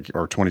class, or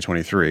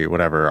 2023,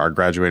 whatever, our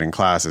graduating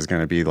class is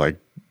going to be like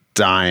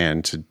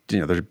dying to,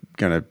 they're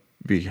going to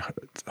be,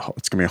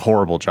 it's going to be a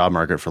horrible job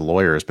market for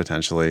lawyers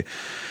potentially.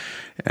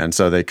 And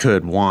so they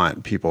could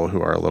want people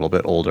who are a little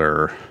bit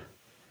older,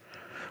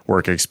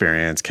 work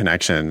experience,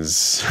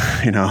 connections,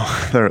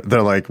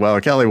 they're like, well,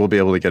 Kelly will be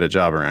able to get a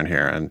job around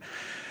here. And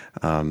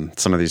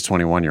some of these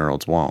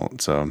 21-year-olds won't.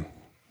 So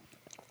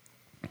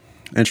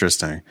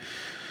interesting.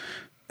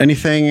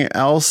 Anything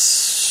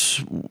else,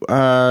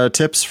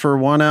 tips for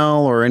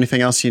 1L or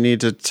anything else you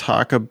need to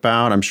talk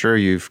about? I'm sure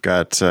you've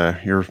got,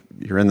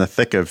 you're in the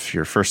thick of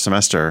your first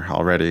semester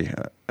already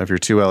of your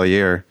 2L a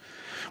year.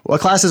 What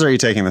classes are you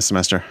taking this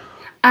semester?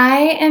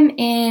 I am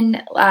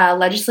in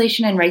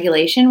legislation and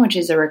regulation, which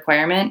is a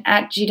requirement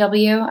at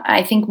GW.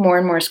 I think more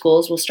and more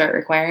schools will start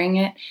requiring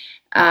it.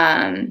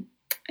 I'm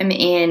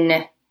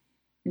in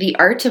the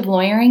art of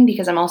lawyering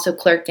because I'm also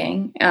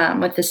clerking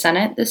with the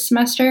Senate this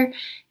semester.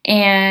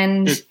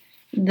 And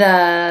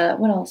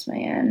what else am I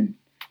in?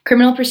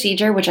 Criminal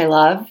procedure, which I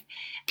love.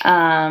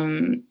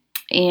 And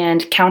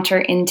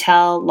counter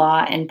intel,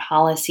 law and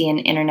policy, and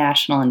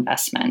international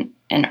investment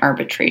and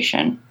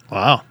arbitration.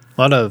 Wow.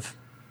 A lot of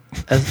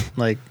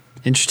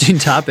interesting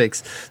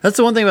topics. That's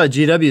the one thing about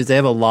GW is they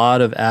have a lot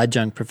of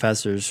adjunct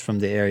professors from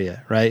the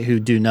area, right, who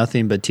do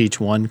nothing but teach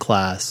one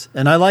class.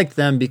 And I like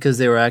them because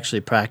they were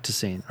actually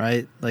practicing,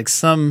 right? Like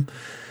some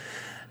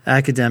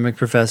academic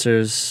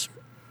professors.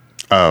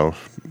 Oh.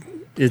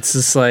 It's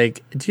just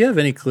like, do you have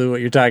any clue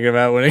what you're talking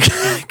about when it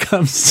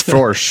comes to...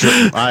 For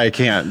sure. I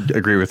can't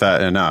agree with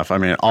that enough. I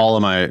mean, all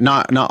of my,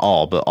 not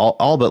all, but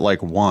all but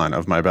like one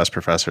of my best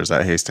professors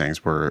at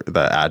Hastings were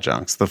the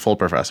adjuncts. The full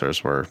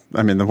professors were,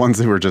 the ones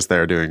who were just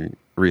there doing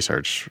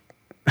research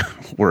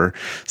were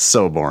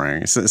so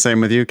boring.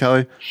 Same with you,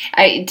 Kelly?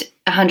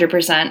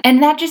 100%.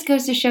 And that just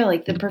goes to show,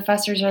 like, the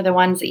professors are the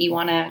ones that you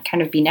want to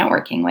kind of be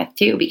networking with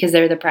too, because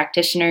they're the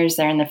practitioners,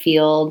 they're in the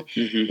field.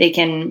 Mm-hmm. They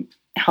can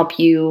help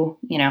you,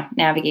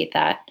 navigate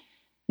that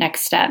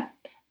next step.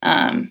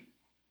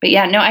 But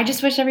yeah, no, I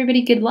just wish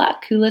everybody good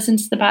luck who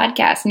listens to the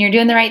podcast, and you're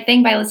doing the right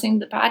thing by listening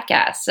to the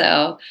podcast.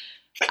 So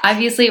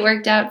obviously it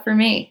worked out for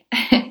me.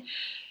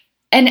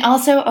 And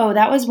also,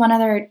 that was one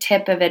other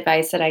tip of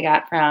advice that I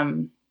got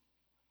from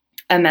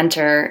a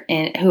mentor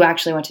who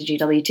actually went to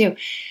GW too.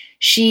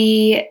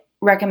 She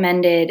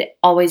recommended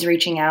always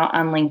reaching out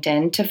on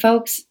LinkedIn to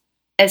folks,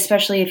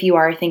 especially if you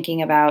are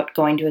thinking about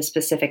going to a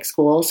specific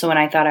school. So when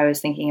I thought I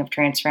was thinking of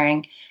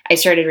transferring, I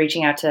started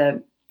reaching out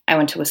I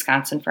went to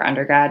Wisconsin for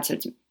undergrad, so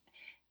it's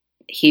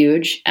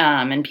huge.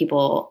 And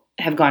people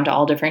have gone to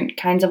all different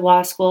kinds of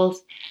law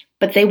schools,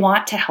 but they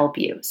want to help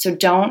you. So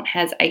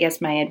I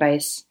guess my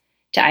advice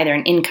to either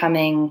an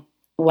incoming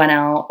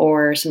 1L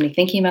or somebody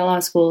thinking about law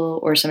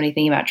school or somebody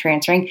thinking about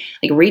transferring,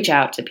 like, reach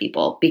out to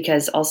people,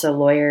 because also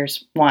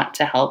lawyers want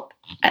to help,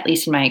 at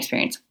least in my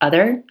experience,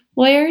 other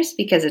lawyers,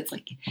 because it's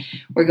like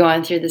we're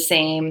going through the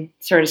same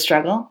sort of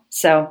struggle.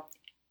 So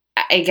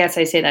I guess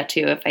I say that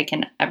too, if I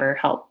can ever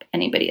help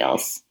anybody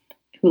else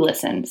who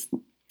listens.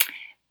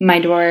 My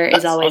door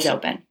is always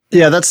open.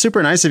 Yeah, that's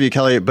super nice of you,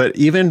 Kelly. But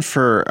even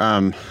for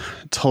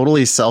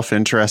totally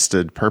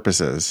self-interested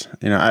purposes,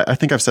 I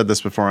think I've said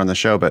this before on the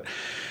show, but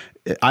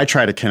I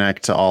try to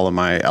connect to all of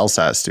my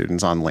LSAT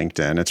students on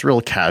LinkedIn. It's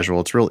real casual.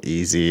 It's real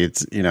easy.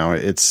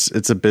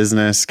 It's a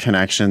business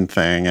connection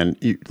thing.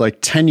 And like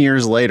 10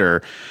 years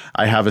later,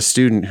 I have a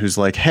student who's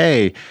like,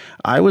 hey,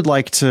 I would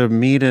like to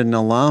meet an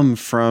alum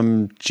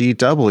from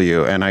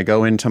GW. And I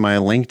go into my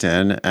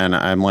LinkedIn and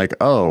I'm like,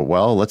 oh,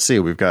 well, let's see.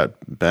 We've got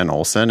Ben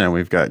Olson and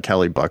we've got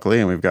Kelly Buckley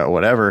and we've got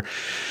whatever.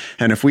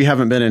 And if we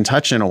haven't been in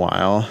touch in a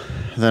while,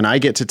 then I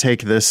get to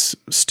take this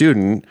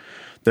student.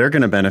 They're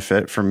going to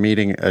benefit from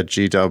meeting a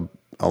GW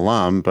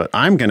alum, but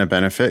I'm going to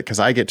benefit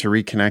because I get to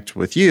reconnect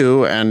with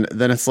you. And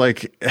then it's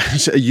like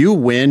you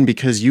win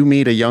because you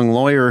meet a young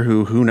lawyer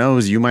who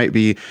knows you might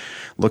be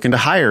looking to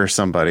hire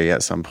somebody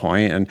at some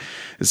point. And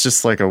it's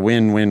just like a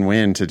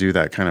win-win-win to do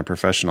that kind of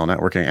professional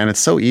networking. And it's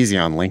so easy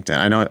on LinkedIn.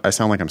 I know I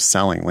sound like I'm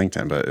selling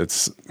LinkedIn, but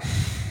it's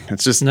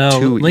just too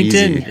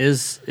LinkedIn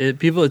easy.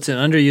 It's an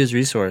underused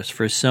resource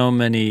for so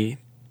many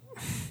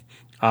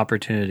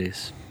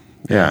opportunities.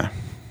 Yeah.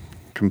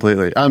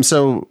 Completely.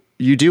 So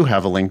you do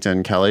have a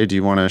LinkedIn, Kelly. Do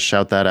you want to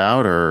shout that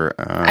out, or?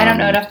 I don't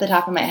know it off the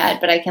top of my head,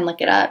 but I can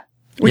look it up.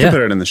 We can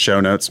put it in the show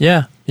notes.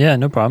 Yeah,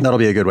 no problem. That'll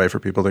be a good way for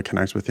people to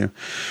connect with you.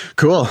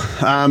 Cool.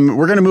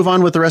 We're going to move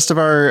on with the rest of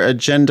our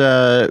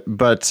agenda.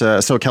 But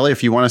so, Kelly,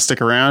 if you want to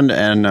stick around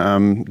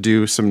and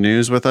do some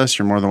news with us,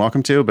 you're more than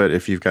welcome to. But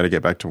if you've got to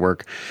get back to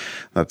work,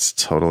 that's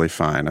totally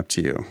fine. Up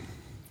to you.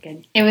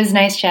 Good. It was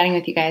nice chatting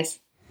with you guys.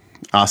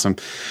 Awesome.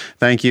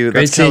 Thank you.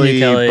 Great That's Kelly,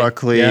 Kelly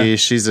Buckley. Yeah.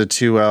 She's a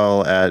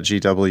 2L at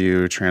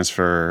GW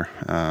transfer.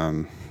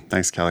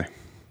 Thanks, Kelly.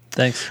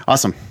 Thanks.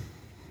 Awesome.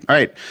 All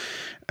right.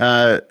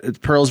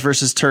 Pearls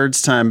versus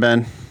turds time,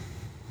 Ben.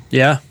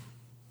 Yeah.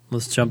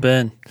 Let's jump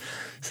in.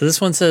 So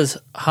this one says,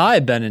 hi,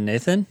 Ben and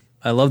Nathan.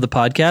 I love the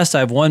podcast. I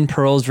have one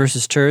Pearls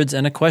versus turds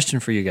and a question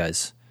for you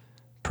guys.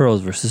 Pearls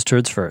versus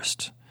turds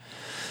first.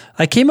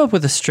 I came up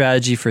with a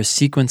strategy for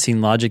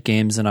sequencing logic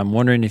games, and I'm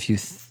wondering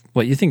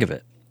what you think of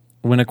it.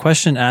 When a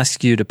question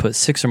asks you to put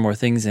 6 or more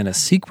things in a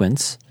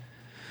sequence,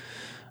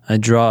 I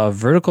draw a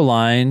vertical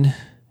line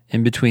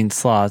in between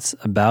slots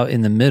about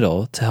in the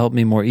middle to help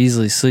me more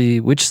easily see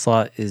which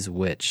slot is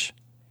which.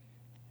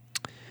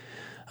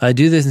 I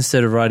do this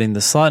instead of writing the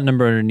slot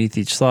number underneath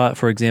each slot.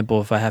 For example,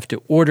 if I have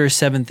to order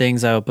 7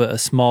 things, I will put a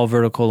small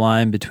vertical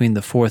line between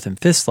the 4th and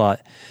 5th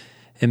slot.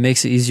 It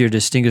makes it easier to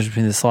distinguish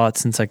between the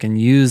slots since I can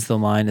use the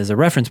line as a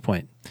reference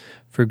point.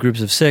 For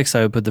groups of 6,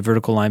 I would put the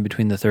vertical line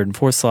between the 3rd and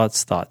 4th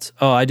slots. Thoughts?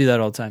 Oh, I do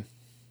that all the time.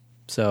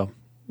 So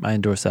I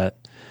endorse that.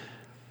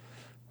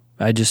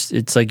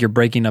 It's like you're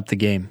breaking up the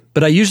game.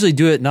 But I usually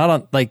do it not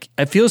on, like,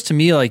 it feels to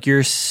me like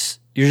you're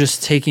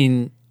just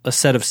taking a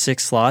set of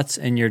 6 slots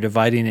and you're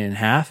dividing it in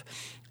half.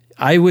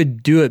 I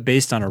would do it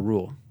based on a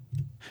rule.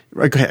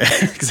 Okay,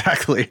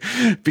 exactly.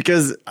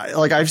 Because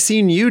like I've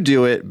seen you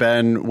do it,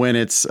 Ben, when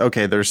it's,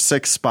 okay, there's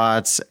 6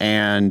 spots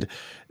and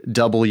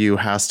W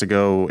has to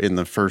go in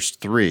the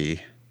first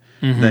 3,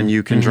 then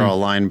you can draw a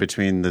line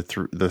between the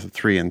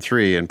 3 and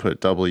 3 and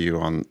put W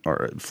on,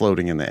 or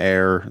floating in the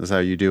air is how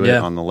you do it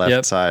on the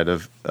left side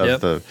of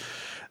the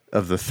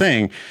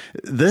thing.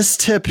 This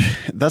tip,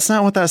 that's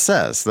not what that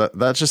says.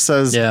 That just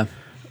says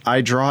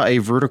I draw a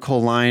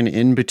vertical line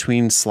in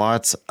between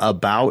slots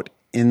about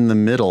in the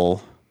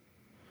middle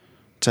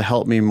to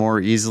help me more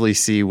easily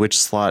see which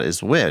slot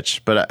is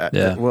which. But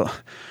well,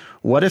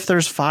 what if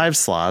there's 5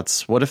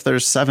 slots? What if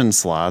there's 7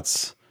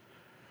 slots?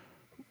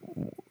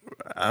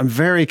 I'm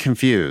very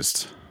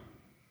confused.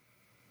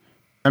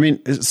 I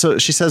mean, so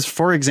she says,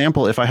 for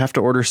example, if I have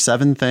to order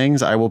 7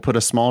 things, I will put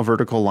a small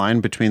vertical line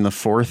between the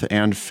 4th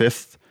and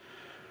 5th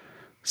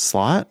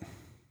slot.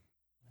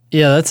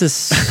 Yeah, that's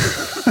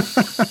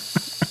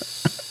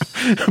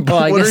Well,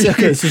 I guess,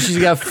 okay, so she's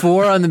got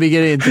 4 on the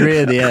beginning and 3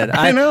 at the end.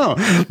 I know.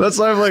 That's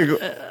why I'm like...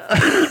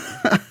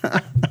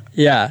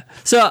 Yeah.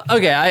 So,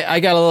 okay, I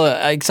got a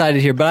little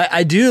excited here, but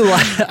I do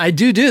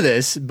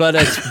this, but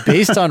it's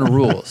based on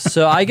rules.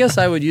 So I guess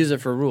I would use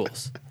it for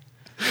rules.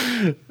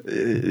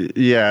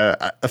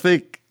 Yeah, I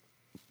think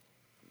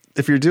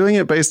if you're doing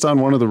it based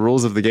on one of the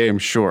rules of the game,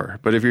 sure.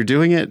 But if you're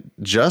doing it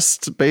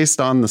just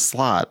based on the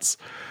slots,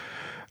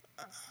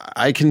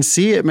 I can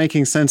see it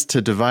making sense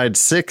to divide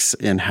 6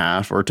 in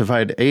half or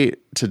divide 8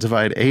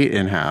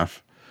 in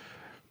half.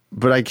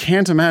 But I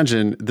can't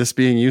imagine this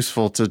being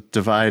useful to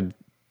divide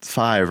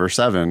 5 or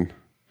 7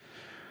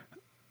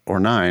 or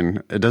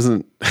 9. It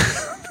doesn't.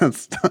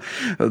 That's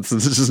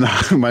just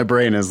not. My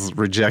brain is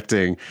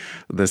rejecting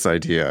this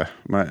idea.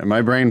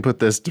 My brain put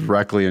this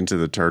directly into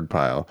the turd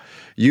pile.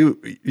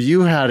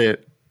 You had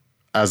it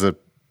as a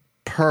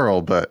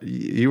pearl, but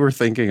you were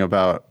thinking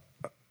about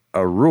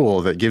a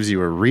rule that gives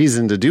you a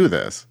reason to do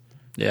this.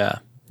 Yeah.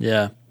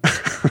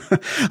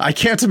 I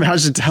can't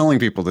imagine telling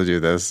people to do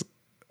this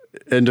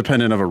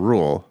independent of a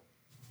rule.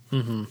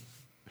 Mm-hmm.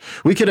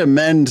 We could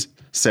amend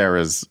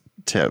Sarah's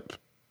tip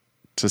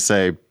to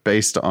say,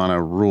 based on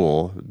a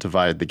rule,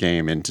 divide the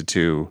game into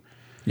 2.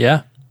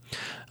 Yeah.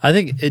 I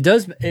think it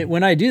does.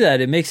 When I do that,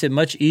 it makes it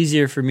much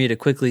easier for me to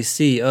quickly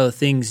see,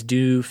 things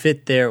do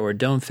fit there or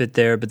don't fit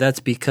there. But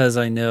that's because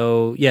I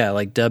know,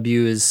 like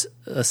W is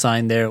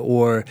assigned there,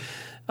 or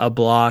a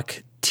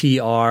block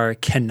TR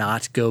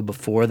cannot go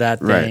before that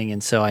thing. Right.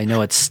 And so I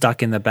know it's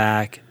stuck in the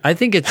back. I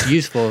think it's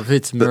useful if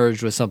it's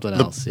merged with something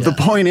else. The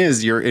point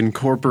is you're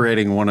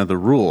incorporating one of the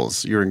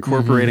rules. You're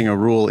incorporating a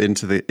rule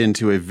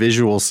into a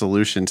visual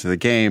solution to the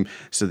game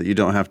so that you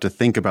don't have to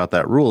think about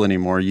that rule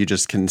anymore. You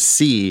just can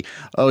see,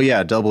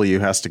 W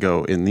has to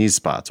go in these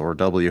spots or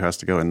W has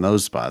to go in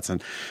those spots.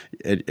 And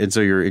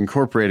so you're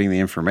incorporating the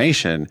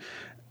information,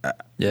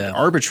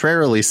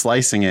 arbitrarily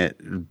slicing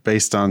it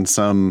based on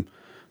some,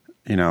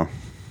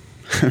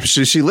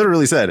 she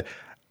literally said,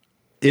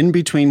 in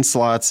between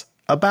slots,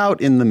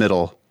 about in the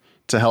middle,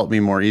 to help me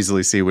more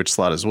easily see which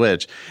slot is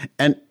which.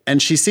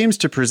 And she seems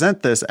to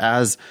present this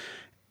as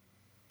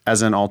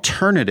an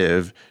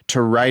alternative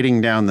to writing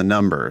down the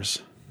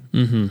numbers.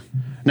 Mm-hmm.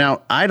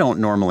 Now, I don't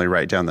normally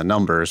write down the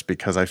numbers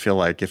because I feel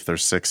like if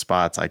there's 6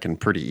 spots, I can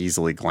pretty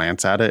easily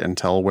glance at it and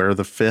tell where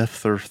the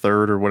 5th or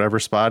 3rd or whatever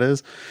spot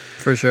is.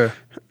 For sure.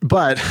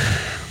 But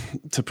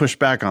to push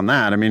back on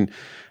that, I mean,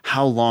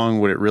 how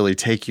long would it really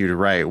take you to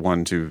write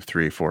 1, 2,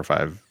 3, 4,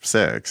 5,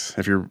 6?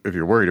 If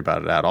you're worried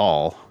about it at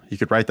all, you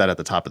could write that at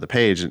the top of the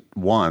page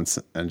once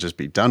and just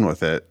be done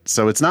with it.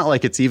 So it's not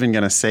like it's even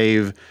going to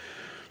save.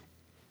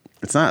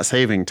 It's not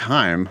saving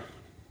time,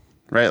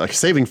 right? Like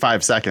saving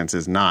 5 seconds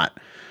is not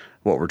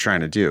what we're trying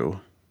to do.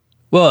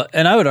 Well,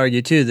 and I would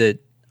argue too that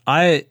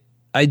I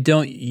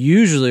don't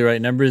usually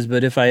write numbers,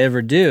 but if I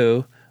ever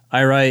do,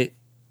 I write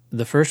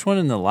the first one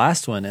and the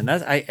last one, and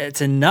it's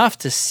enough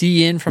to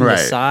see in from the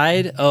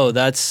side. Oh,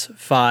 that's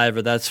 5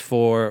 or that's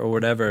 4 or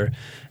whatever,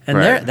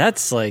 and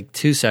that's like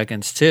 2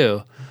 seconds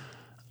too.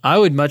 I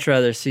would much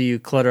rather see you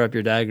clutter up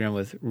your diagram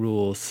with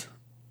rules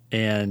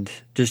and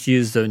just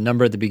use the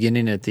number at the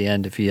beginning and at the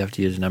end if you have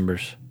to use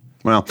numbers.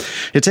 Well,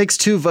 it takes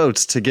 2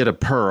 votes to get a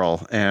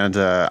pearl, and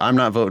I'm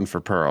not voting for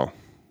pearl,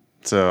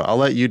 so I'll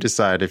let you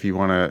decide if you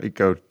want to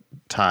go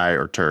tie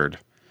or turd.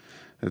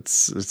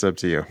 It's up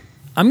to you.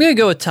 I'm going to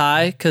go with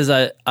tie because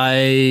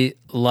I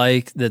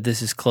like that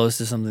this is close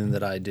to something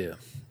that I do.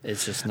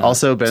 It's just not.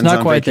 Also, Ben's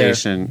on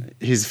vacation.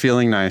 There. He's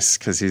feeling nice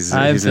because he's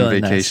in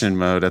vacation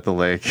mode at the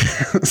lake.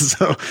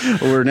 So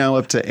we're now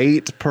up to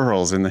 8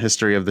 pearls in the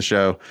history of the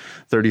show,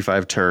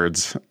 35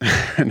 turds,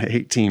 and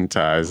 18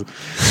 ties.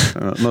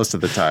 Most of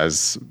the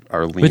ties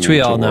are leaning which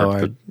we all know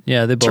are.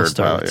 Yeah, they both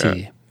start with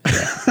T.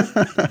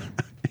 Yeah.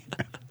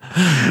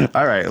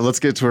 All right,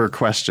 let's get to her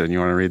question. You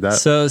want to read that?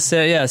 So,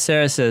 Sarah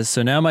says,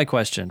 so now my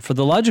question. For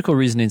the logical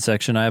reasoning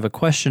section, I have a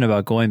question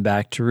about going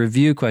back to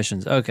review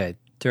questions. Okay,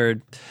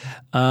 turd.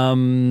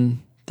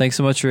 Thanks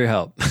so much for your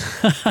help.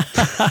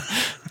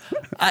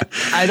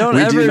 I don't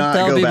ever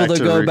tell people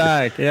to go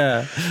back.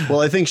 Yeah.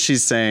 Well, I think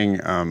she's saying,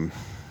 I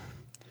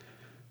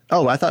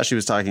thought she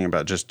was talking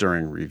about just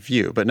during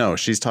review. But no,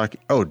 she's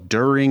talking,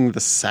 during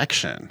the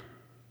section.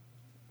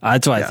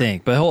 That's what I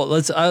think. But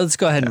let's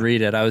go ahead and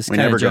read it. I was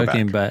kind of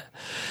joking, but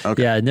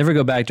never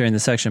go back during the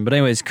section. But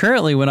anyways,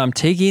 currently when I'm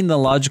taking the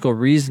logical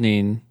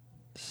reasoning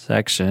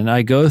section,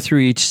 I go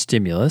through each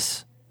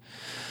stimulus,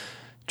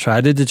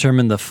 try to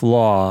determine the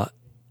flaw,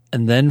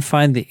 and then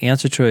find the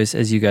answer choice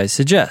as you guys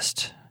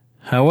suggest.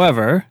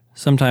 However,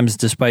 sometimes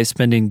despite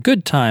spending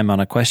good time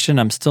on a question,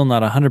 I'm still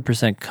not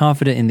 100%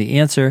 confident in the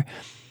answer.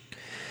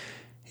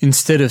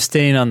 Instead of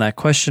staying on that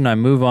question, I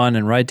move on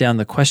and write down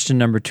the question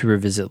number to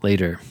revisit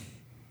later.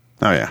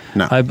 Oh, yeah.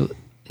 No.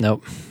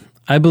 Nope.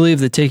 I believe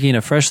that taking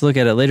a fresh look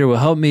at it later will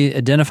help me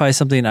identify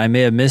something I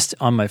may have missed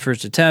on my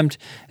first attempt.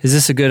 Is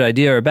this a good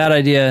idea or a bad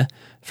idea?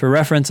 For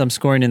reference, I'm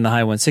scoring in the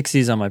high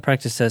 160s on my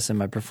practice tests, and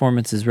my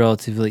performance is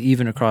relatively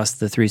even across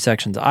the 3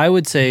 sections. I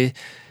would say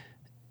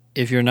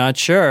if you're not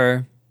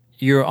sure,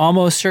 you're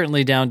almost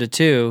certainly down to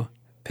 2,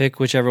 pick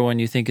whichever one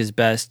you think is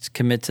best,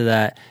 commit to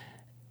that,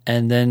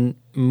 and then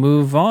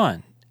move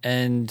on.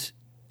 And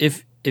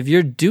if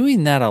you're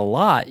doing that a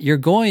lot, you're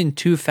going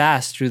too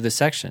fast through the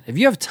section. If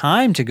you have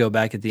time to go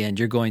back at the end,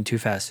 you're going too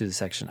fast through the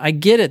section. I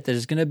get it.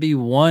 There's going to be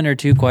 1 or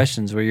 2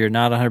 questions where you're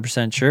not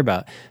 100% sure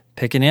about.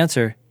 Pick an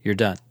answer. You're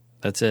done.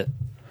 That's it.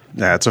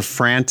 Yeah, it's a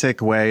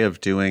frantic way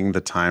of doing the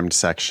timed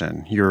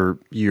section.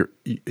 You're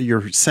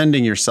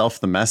sending yourself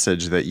the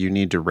message that you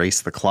need to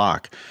race the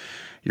clock.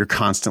 You're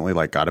constantly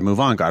like, gotta move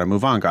on, gotta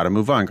move on, gotta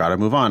move on, gotta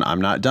move on.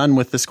 I'm not done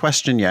with this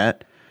question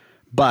yet,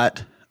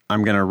 but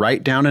I'm going to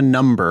write down a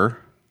number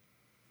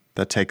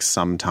that takes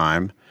some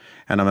time,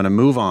 and I'm going to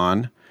move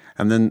on.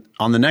 And then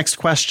on the next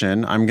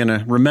question, I'm going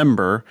to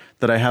remember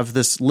that I have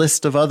this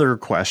list of other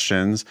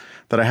questions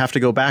that I have to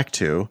go back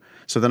to.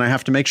 So then I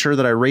have to make sure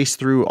that I race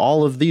through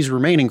all of these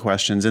remaining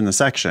questions in the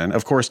section.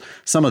 Of course,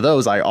 some of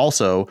those I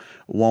also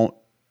won't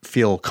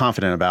feel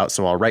confident about,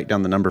 so I'll write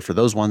down the number for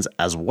those ones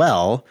as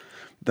well.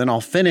 Then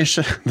I'll finish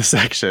the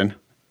section,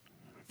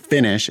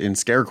 finish in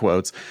scare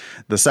quotes,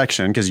 the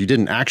section, because you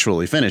didn't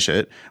actually finish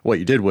it. What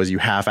you did was you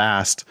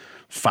half-assed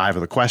 5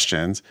 of the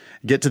questions,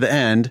 get to the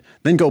end,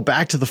 then go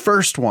back to the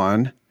first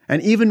one.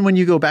 And even when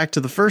you go back to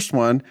the first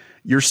one,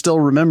 you're still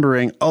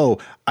remembering, oh,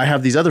 I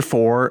have these other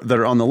 4 that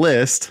are on the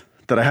list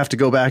that I have to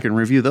go back and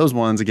review those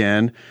ones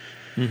again.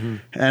 Mm-hmm.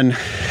 And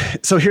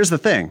so here's the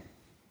thing.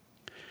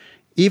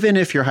 Even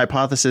if your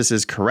hypothesis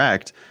is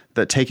correct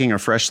that taking a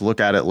fresh look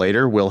at it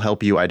later will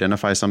help you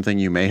identify something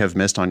you may have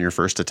missed on your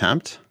first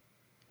attempt,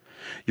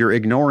 you're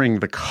ignoring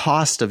the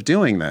cost of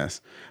doing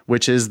this,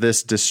 which is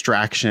this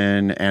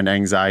distraction and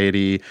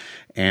anxiety.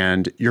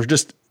 And you're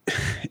just,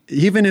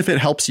 even if it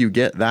helps you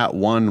get that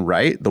one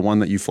right, the one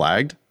that you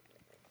flagged,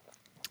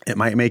 it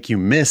might make you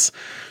miss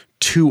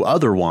 2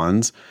 other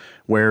ones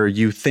where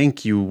you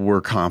think you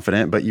were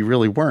confident, but you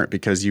really weren't,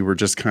 because you were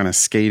just kind of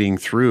skating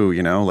through,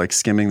 like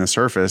skimming the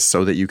surface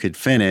so that you could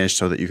finish,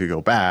 so that you could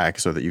go back,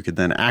 so that you could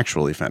then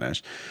actually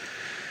finish.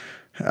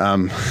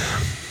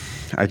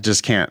 I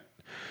just can't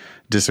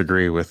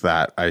disagree with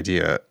that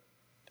idea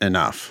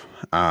enough.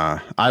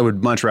 I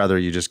would much rather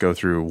you just go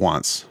through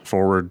once,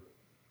 forward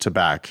to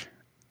back,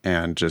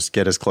 and just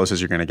get as close as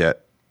you're going to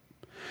get.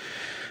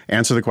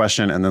 Answer the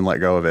question and then let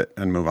go of it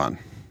and move on.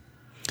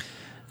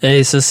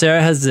 Hey, so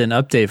Sarah has an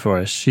update for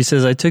us. She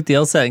says, I took the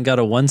LSAT and got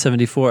a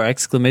 174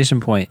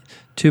 exclamation point.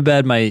 Too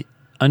bad my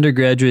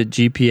undergraduate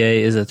GPA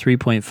is a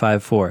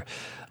 3.54.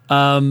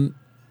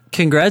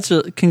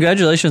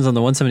 Congratulations on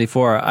the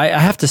 174. I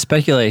have to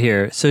speculate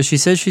here. So she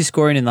says she's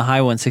scoring in the high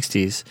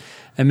 160s,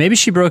 and maybe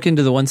she broke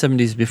into the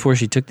 170s before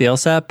she took the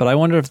LSAT, but I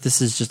wonder if this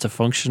is just a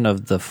function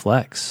of the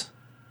flex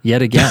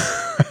yet again.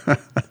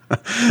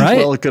 Right?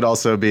 Well, it could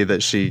also be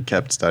that she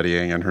kept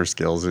studying and her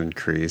skills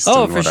increased.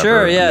 Oh, for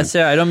sure. Yeah,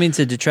 Sarah, I don't mean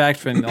to detract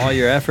from all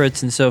your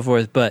efforts and so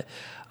forth, but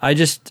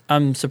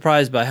I'm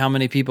surprised by how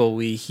many people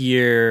we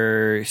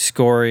hear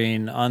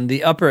scoring on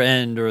the upper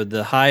end or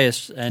the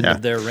highest end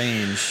of their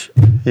range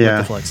with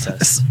the flex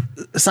test.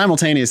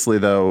 Simultaneously,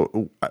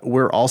 though,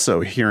 we're also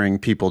hearing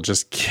people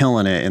just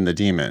killing it in the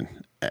Demon.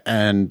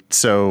 And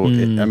so,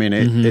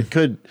 it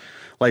could...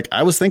 Like,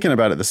 I was thinking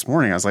about it this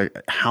morning. I was like,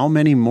 how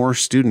many more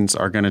students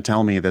are going to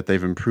tell me that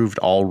they've improved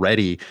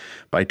already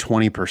by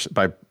 20%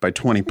 by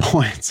 20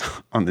 points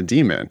on the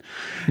Demon?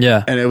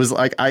 Yeah. And it was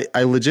like, I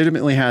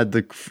legitimately had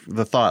the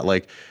thought,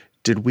 like,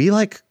 did we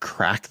like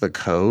crack the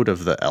code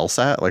of the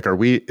LSAT? Like, are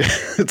we,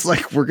 it's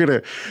like, we're going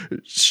to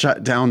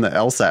shut down the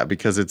LSAT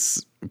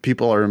because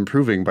people are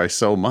improving by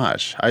so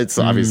much. It's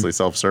obviously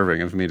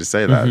self-serving of me to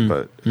say that,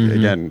 but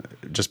again,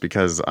 just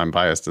because I'm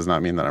biased does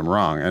not mean that I'm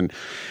wrong. And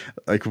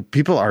like,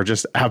 people are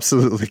just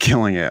absolutely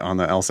killing it on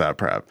the LSAT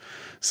prep.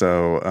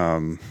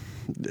 So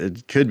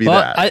it could be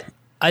that.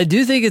 I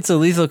do think it's a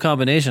lethal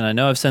combination. I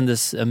know I've said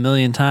this a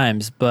million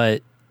times,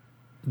 but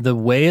the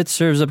way it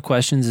serves up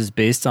questions is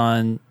based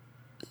on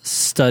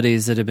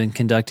studies that have been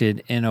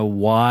conducted in a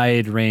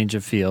wide range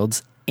of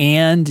fields,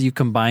 and you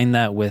combine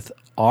that with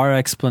our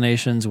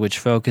explanations, which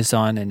focus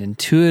on an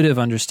intuitive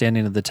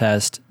understanding of the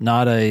test,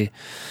 not a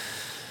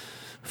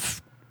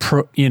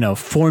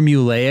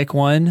formulaic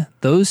one.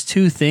 Those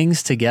two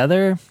things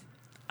together,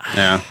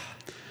 I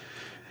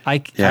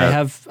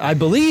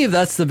believe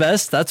that's the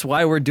best. That's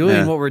why we're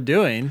doing what we're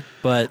doing.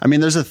 But I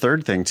mean, there's a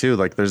third thing too.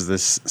 Like, there's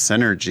this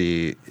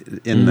synergy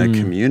in the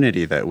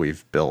community that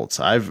we've built.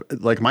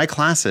 My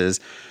classes,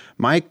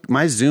 my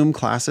Zoom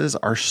classes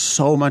are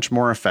so much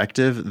more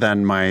effective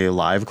than my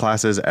live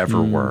classes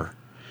ever were.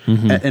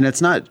 Mm-hmm. And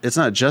it's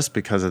not just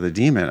because of the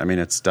Demon. I mean,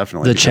 it's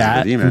definitely the because chat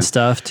of the Demon and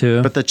stuff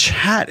too. But the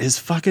chat is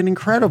fucking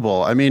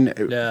incredible. I mean,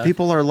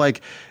 people are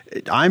like,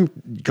 I'm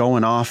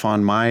going off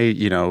on my,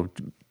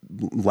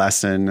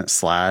 lesson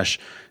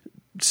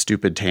 /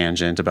 stupid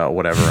tangent about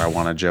whatever I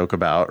want to joke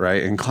about,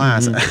 right, in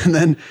class.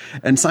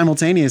 And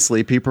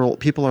simultaneously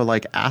people are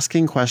like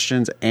asking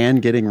questions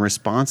and getting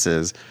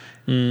responses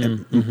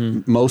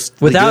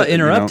most without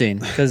interrupting,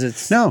 because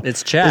it's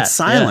chat. It's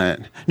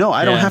silent. No,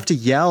 I don't have to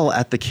yell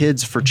at the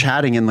kids for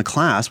chatting in the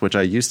class, which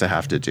I used to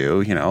have to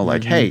do,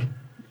 like, hey,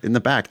 in the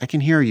back, I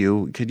can hear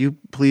you. Could you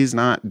please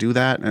not do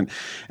that?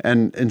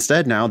 And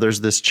instead now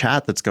there's this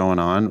chat that's going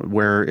on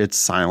where it's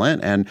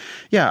silent, and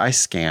yeah, I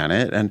scan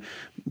it, and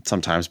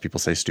sometimes people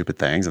say stupid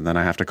things, and then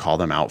I have to call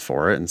them out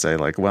for it and say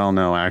like, well,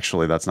 no,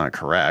 actually that's not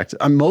correct.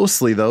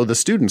 Mostly though, the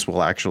students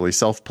will actually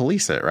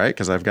self-police it, right?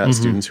 Because I've got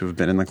students who have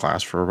been in the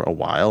class for a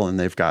while, and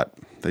they've got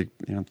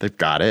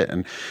it,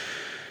 and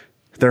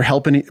they're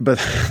helping. But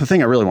the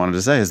thing I really wanted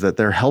to say is that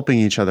they're helping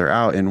each other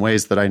out in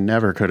ways that I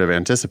never could have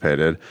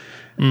anticipated.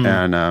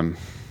 And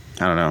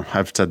I don't know,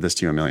 I've said this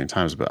to you a million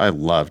times, but I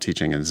love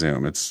teaching in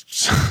Zoom. It's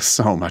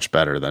so much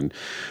better than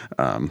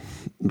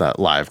that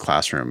live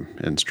classroom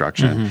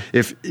instruction.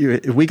 If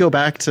we go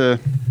back to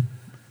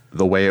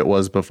the way it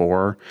was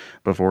before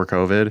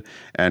COVID,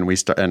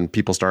 and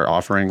people start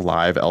offering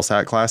live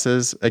LSAT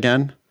classes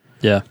again,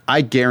 yeah, I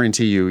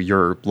guarantee you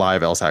your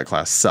live LSAT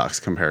class sucks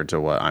compared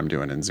to what I'm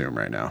doing in Zoom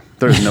right now.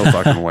 There's no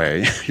fucking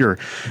way your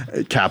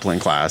Kaplan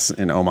class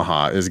in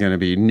Omaha is going to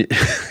be,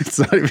 it's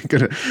not even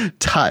going to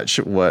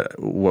touch what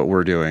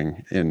we're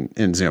doing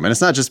in Zoom. And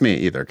it's not just me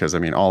either, because I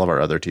mean, all of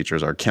our other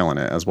teachers are killing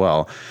it as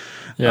well.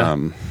 Yeah.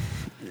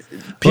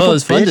 It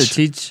was fun to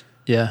teach.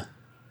 Yeah.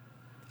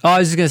 Oh, I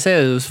was just going to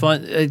say, it was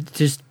fun,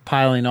 just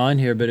piling on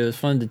here, but it was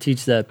fun to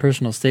teach that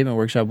personal statement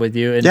workship with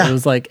you. And it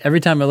was like, every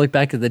time I look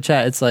back at the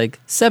chat, it's like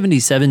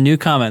 77 new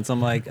comments.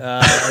 I'm like,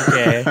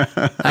 okay,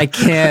 I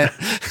can't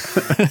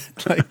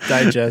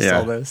digest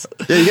all this.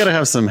 Yeah, you got to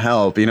have some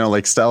help.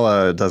 Like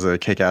Stella does a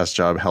kick-ass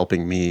job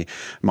helping me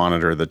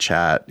monitor the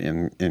chat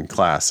in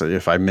class. So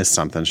if I miss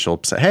something,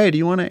 she'll say, hey, do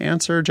you want to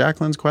answer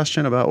Jacqueline's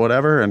question about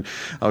whatever? And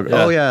I'll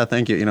go, oh yeah,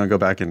 thank you. Go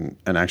back and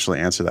actually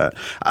answer that.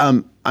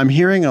 I'm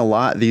hearing a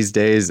lot these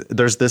days.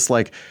 There's this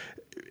like,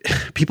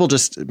 people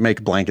just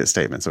make blanket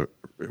statements. Of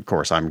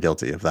course, I'm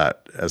guilty of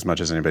that as much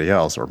as anybody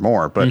else or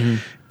more. But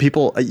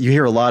you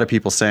hear a lot of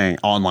people saying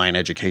online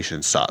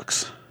education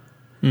sucks.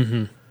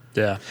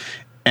 Yeah.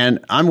 And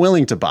I'm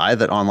willing to buy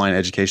that online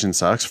education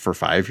sucks for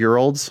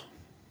 5-year-olds.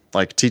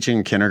 Like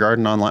teaching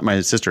kindergarten online.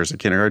 My sister is a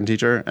kindergarten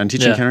teacher, and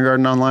teaching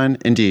kindergarten online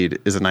indeed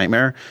is a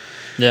nightmare.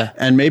 Yeah.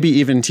 And maybe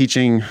even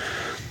teaching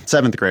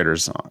 7th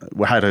graders.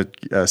 We had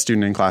a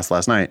student in class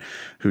last night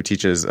who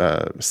teaches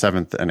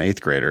 7th and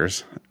 8th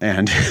graders.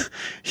 And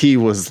he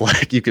was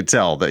like, you could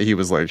tell that he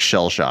was like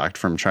shell shocked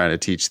from trying to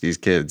teach these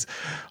kids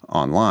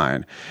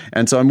online.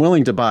 And so I'm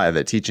willing to buy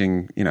that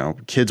teaching,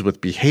 kids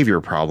with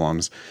behavior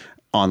problems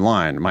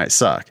online might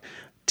suck.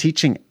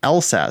 Teaching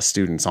LSAT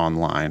students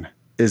online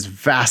is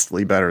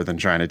vastly better than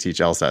trying to teach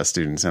LSAT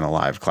students in a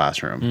live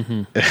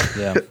classroom.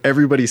 Yeah.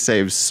 Everybody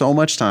saves so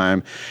much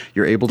time.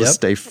 You're able to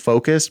stay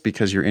focused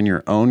because you're in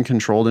your own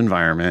controlled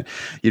environment.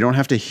 You don't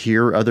have to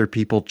hear other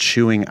people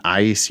chewing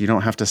ice. You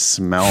don't have to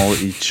smell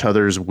each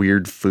other's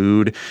weird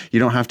food.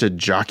 You don't have to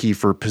jockey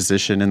for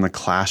position in the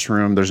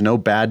classroom. There's no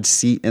bad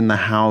seat in the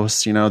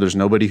house. There's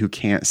nobody who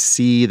can't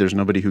see. There's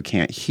nobody who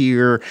can't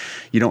hear.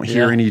 You don't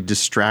hear any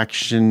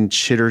distraction,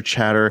 chitter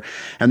chatter.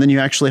 And then you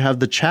actually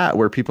have the chat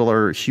where people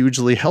are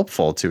hugely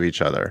helpful to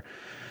each other.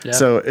 Yeah.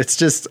 So it's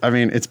just,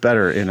 it's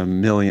better in a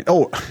million.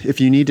 Oh, if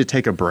you need to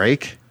take a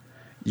break,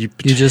 you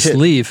just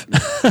leave.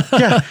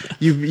 Yeah.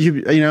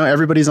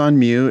 Everybody's on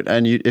mute,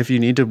 and if you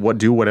need to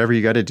do whatever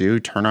you got to do,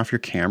 turn off your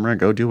camera,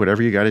 go do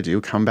whatever you got to do,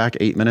 come back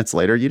 8 minutes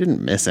later. You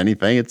didn't miss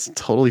anything. It's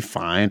totally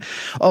fine.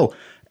 Oh,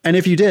 and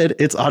if you did,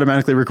 it's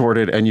automatically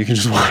recorded and you can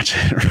just watch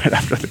it right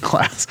after the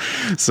class.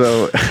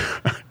 So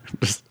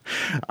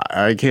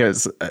I can't.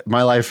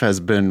 My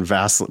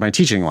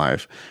teaching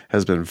life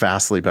has been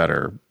vastly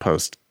better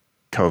post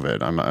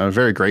COVID. I'm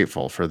very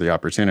grateful for the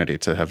opportunity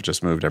to have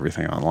just moved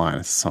everything online.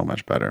 It's so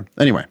much better.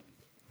 Anyway,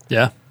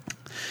 yeah,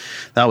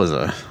 that was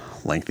a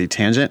lengthy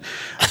tangent.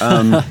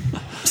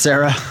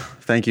 Sarah,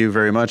 thank you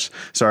very much.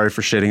 Sorry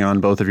for shitting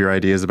on both of your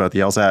ideas about the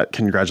LSAT.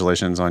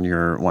 Congratulations on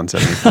your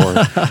 174.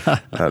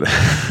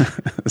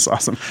 That is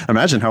awesome.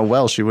 Imagine how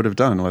well she would have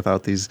done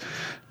without these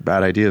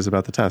bad ideas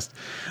about the test.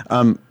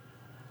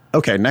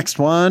 Okay, next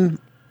one.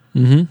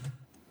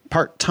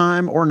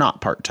 Part-time or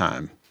not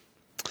part-time?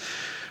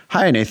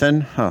 Hi,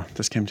 Nathan. Oh,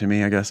 this came to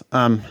me, I guess.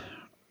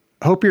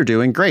 Hope you're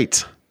doing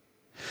great.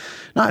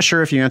 Not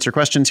sure if you answer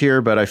questions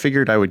here, but I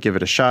figured I would give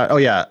it a shot. Oh,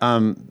 yeah.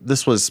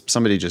 This was,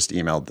 somebody just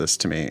emailed this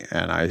to me,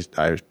 and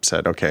I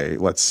said, okay,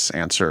 let's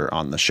answer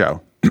on the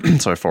show.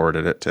 So I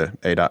forwarded it to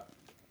ADOT.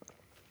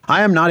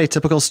 I am not a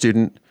typical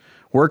student.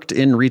 Worked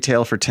in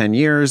retail for 10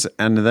 years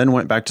and then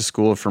went back to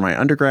school for my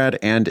undergrad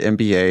and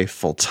MBA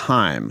full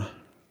time.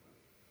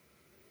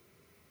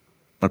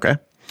 Okay.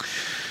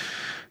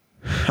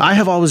 I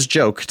have always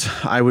joked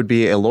I would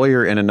be a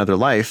lawyer in another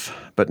life,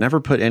 but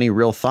never put any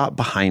real thought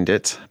behind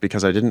it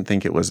because I didn't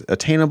think it was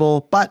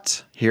attainable,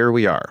 but here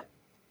we are.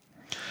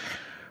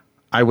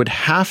 I would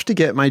have to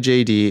get my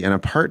JD in a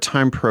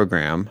part-time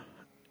program,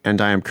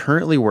 and I am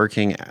currently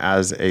working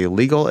as a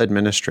legal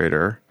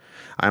administrator.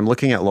 I'm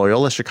looking at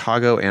Loyola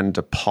Chicago and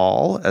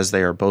DePaul as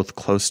they are both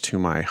close to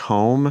my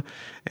home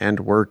and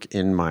work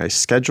in my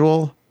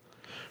schedule.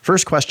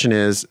 First question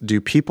is,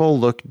 do people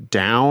look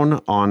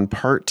down on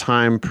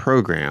part-time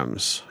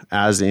programs,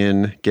 as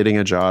in getting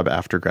a job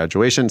after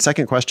graduation?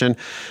 Second question,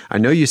 I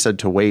know you said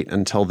to wait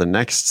until the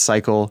next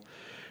cycle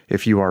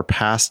if you are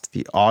past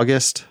the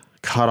August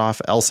cutoff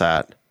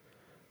LSAT,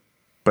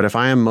 but if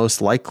I am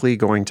most likely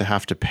going to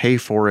have to pay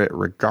for it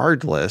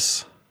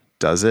regardless,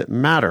 does it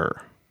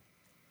matter?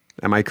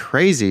 Am I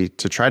crazy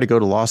to try to go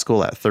to law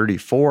school at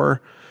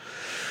 34?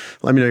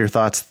 Let me know your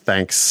thoughts.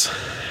 Thanks,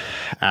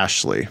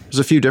 Ashley. There's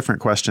a few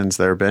different questions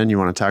there, Ben. You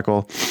want to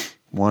tackle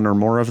one or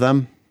more of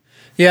them?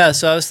 Yeah,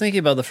 so I was thinking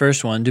about the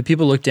first one. Do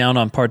people look down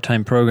on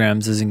part-time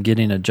programs as in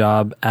getting a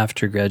job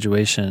after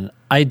graduation?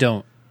 I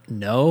don't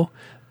know,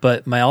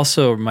 but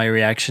my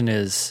reaction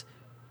is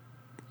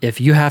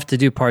if you have to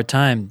do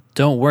part-time,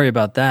 don't worry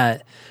about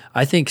that.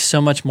 I think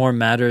so much more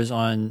matters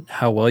on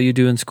how well you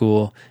do in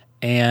school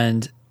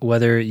and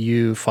whether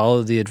you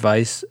follow the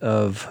advice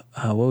of,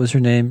 what was her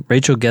name?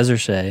 Rachel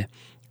Gezershay,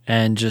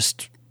 and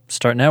just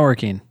start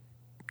networking.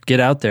 Get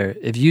out there.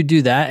 If you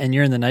do that and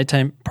you're in the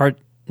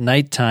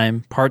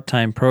nighttime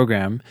part-time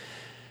program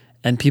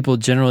and people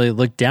generally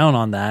look down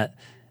on that,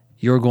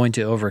 you're going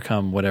to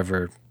overcome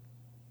whatever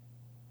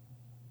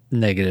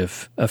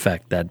negative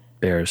effect that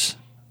bears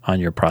on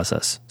your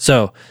process.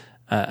 So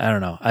I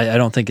don't know. I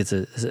don't think it's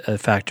a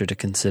factor to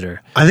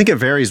consider. I think it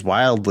varies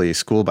wildly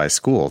school by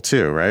school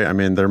too, right? I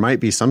mean, there might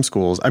be some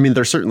schools. I mean,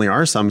 there certainly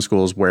are some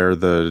schools where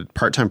the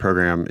part-time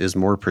program is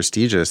more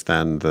prestigious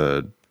than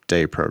the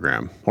day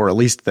program, or at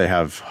least they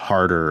have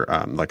harder,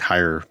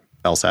 higher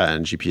LSAT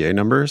and GPA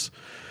numbers.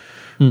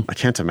 I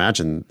can't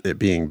imagine it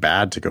being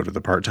bad to go to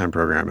the part-time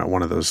program at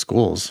one of those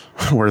schools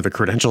where the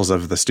credentials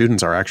of the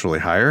students are actually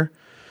higher.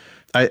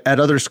 At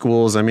other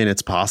schools, I mean,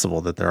 it's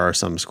possible that there are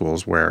some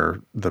schools where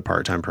the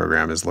part-time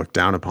program is looked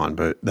down upon,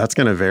 but that's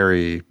going to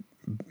vary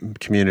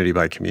community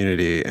by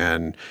community.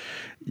 And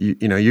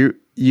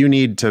you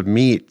need to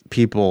meet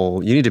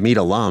people, you need to meet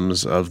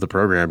alums of the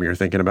program you're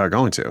thinking about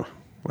going to.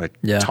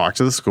 Talk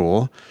to the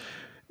school,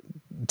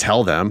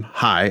 tell them,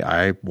 hi,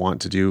 I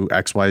want to do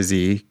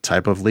XYZ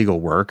type of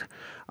legal work.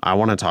 I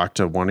want to talk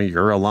to one of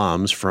your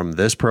alums from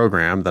this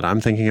program that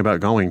I'm thinking about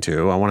going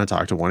to. I want to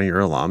talk to one of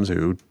your alums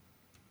who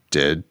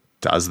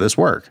does this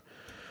work.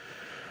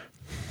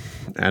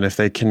 And if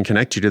they can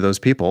connect you to those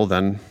people,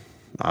 then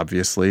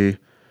obviously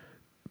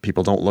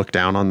people don't look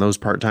down on those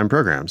part-time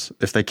programs.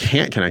 If they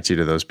can't connect you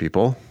to those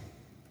people,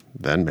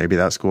 then maybe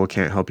that school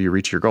can't help you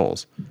reach your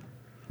goals.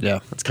 Yeah.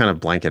 That's kind of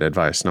blanket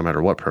advice, no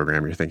matter what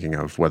program you're thinking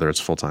of, whether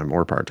it's full-time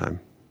or part-time.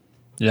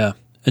 Yeah.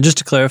 And just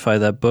to clarify,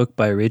 that book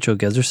by Rachel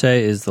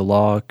Gezershay is the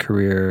Law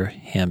Career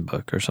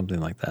Handbook or something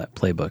like that.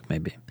 Playbook,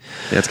 maybe.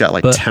 Yeah, it's got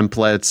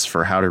templates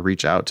for how to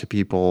reach out to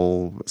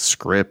people,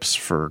 scripts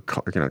for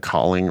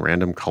calling,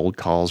 random cold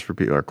calls for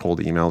people, or cold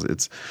emails.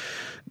 It's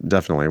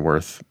definitely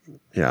worth,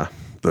 the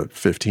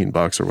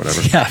 $15 or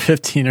whatever. Yeah,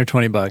 $15 or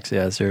 $20.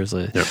 Yeah,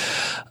 seriously. Yep.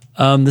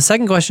 The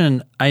second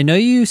question, I know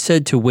you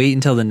said to wait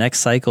until the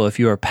next cycle if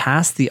you are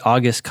past the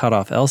August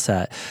cutoff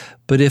LSAT,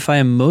 but if I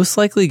am most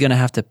likely going to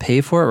have to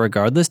pay for it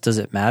regardless, does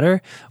it matter?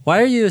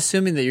 Why are you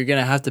assuming that you're going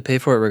to have to pay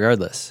for it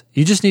regardless?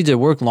 You just need to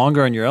work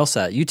longer on your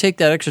LSAT. You take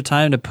that extra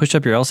time to push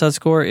up your LSAT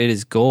score, it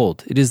is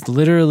gold. It is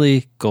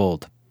literally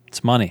gold.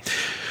 It's money.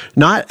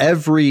 Not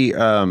every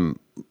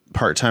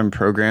part-time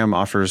program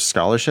offers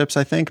scholarships,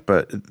 I think,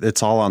 but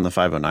it's all on the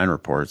 509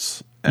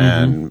 reports.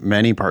 And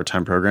many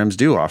part-time programs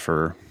do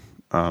offer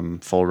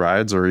full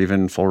rides or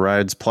even full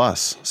rides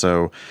plus.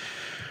 So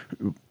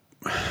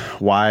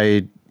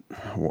why...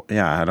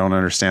 I don't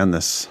understand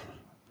this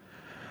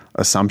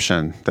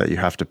assumption that you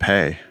have to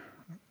pay.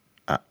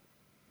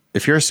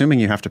 If you're assuming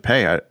you have to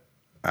pay,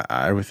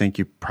 I would think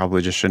you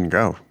probably just shouldn't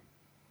go.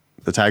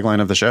 The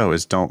tagline of the show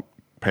is "Don't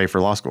pay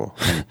for law school."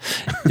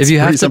 If you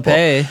have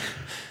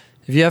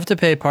to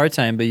pay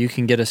part-time, but you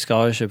can get a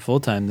scholarship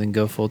full-time, then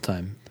go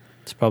full-time.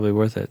 It's probably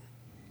worth it.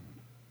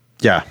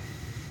 Yeah,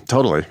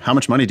 totally. How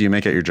much money do you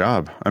make at your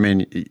job? I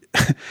mean,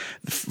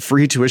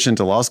 free tuition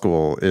to law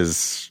school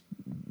is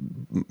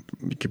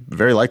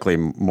very likely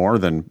more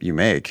than you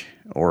make,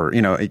 or,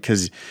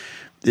 because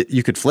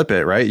you could flip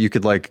it, right? You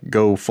could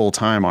go full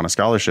time on a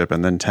scholarship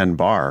and then 10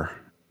 bar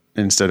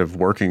instead of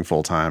working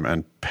full time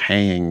and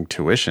paying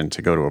tuition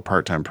to go to a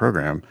part-time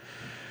program.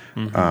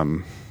 I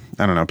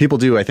don't know. People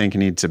do, I think,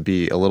 need to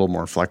be a little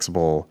more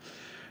flexible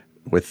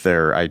with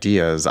their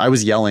ideas. I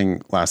was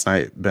yelling last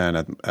night, Ben,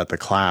 at the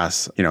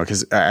class,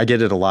 because I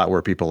get it a lot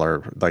where people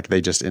are they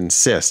just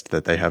insist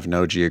that they have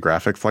no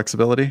geographic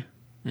flexibility.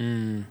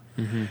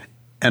 Mm-hmm.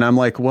 And I'm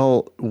like,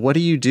 well, what do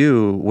you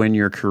do when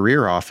your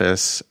career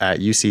office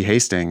at UC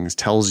Hastings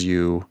tells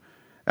you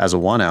as a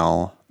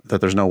 1L that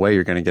there's no way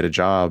you're going to get a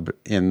job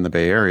in the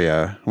Bay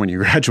Area when you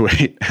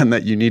graduate and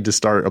that you need to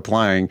start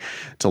applying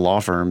to law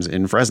firms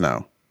in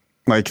Fresno?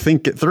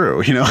 Think it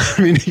through,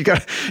 I mean,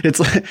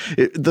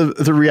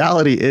 the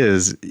reality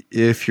is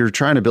if you're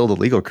trying to build a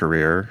legal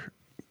career,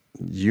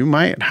 you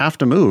might have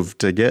to move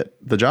to get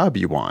the job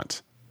you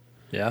want.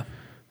 Yeah.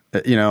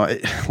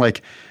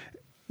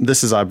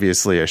 This is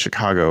obviously a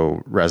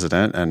Chicago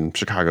resident, and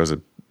Chicago's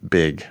a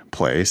big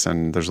place,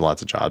 and there's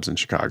lots of jobs in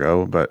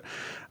Chicago, but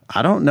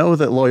I don't know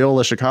that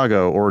Loyola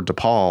Chicago or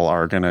DePaul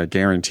are going to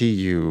guarantee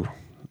you,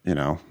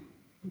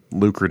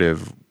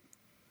 lucrative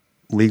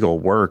legal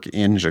work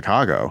in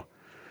Chicago.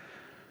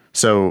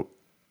 So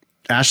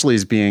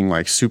Ashley's being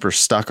like super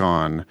stuck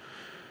on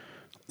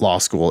law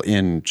school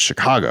in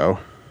Chicago,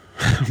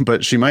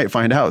 but she might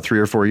find out 3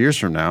 or 4 years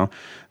from now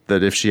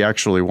that if she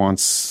actually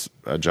wants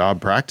a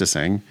job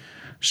practicing,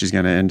 she's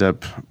going to end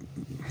up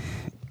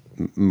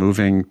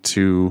moving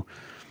to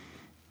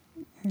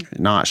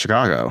not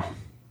Chicago.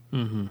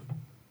 Mm-hmm.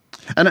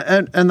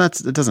 And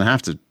that's, it doesn't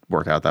have to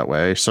work out that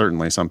way.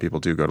 Certainly some people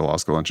do go to law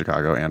school in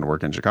Chicago and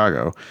work in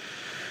Chicago.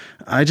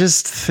 I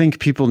just think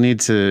people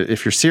need to,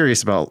 if you're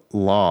serious about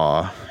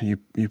law,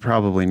 you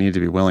probably need to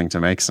be willing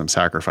to make some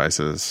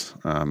sacrifices,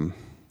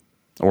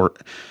 or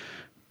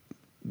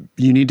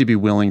you need to be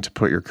willing to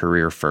put your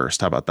career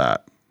first. How about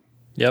that?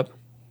 Yep.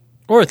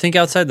 Or think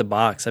outside the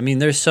box. I mean,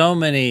 there's so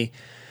many,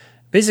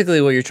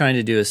 basically what you're trying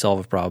to do is solve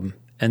a problem,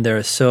 and there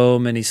are so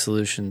many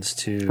solutions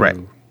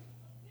to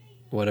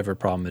whatever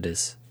problem it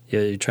is.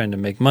 You're trying to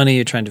make money,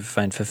 you're trying to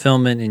find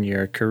fulfillment in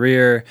your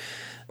career,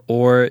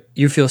 or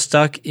you feel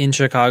stuck in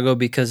Chicago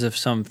because of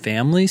some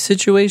family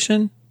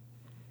situation.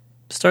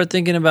 Start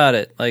thinking about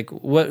it. Like,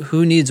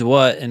 who needs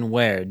what and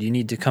where? Do you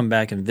need to come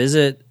back and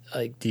visit?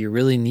 Like, do you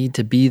really need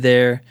to be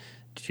there?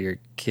 Do your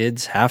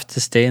kids have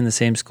to stay in the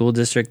same school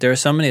district? There are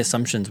so many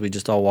assumptions we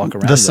just all walk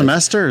around The with.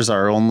 semesters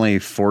are only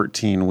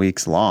 14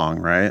 weeks long,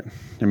 right?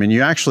 I mean,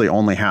 you actually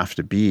only have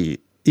to be,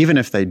 even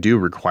if they do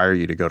require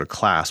you to go to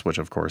class, which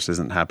of course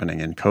isn't happening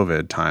in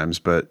COVID times,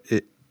 but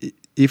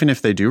even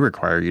if they do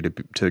require you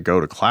to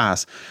go to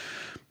class,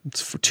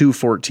 it's 2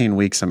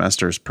 14-week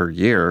semesters per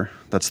year.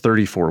 That's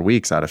 34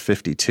 weeks out of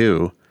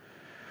 52.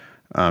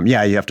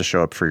 Yeah, you have to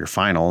show up for your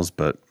finals,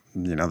 but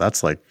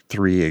that's like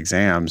 3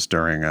 exams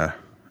during a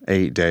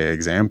 8-day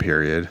exam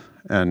period.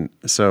 And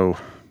so,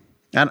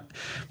 and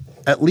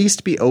at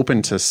least be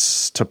open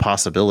to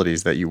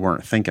possibilities that you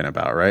weren't thinking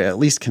about, right? At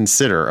least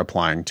consider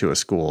applying to a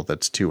school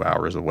that's 2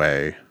 hours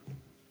away.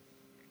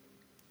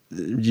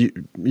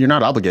 You're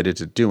not obligated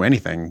to do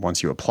anything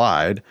once you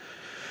applied.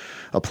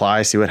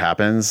 Apply, see what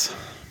happens.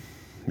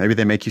 Maybe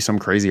they make you some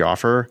crazy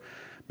offer.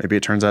 Maybe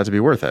it turns out to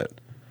be worth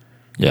it.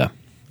 Yeah.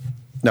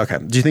 Okay.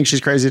 Do you think she's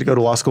crazy to go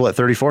to law school at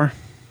 34?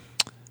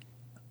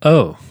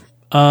 Oh,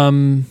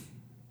 no,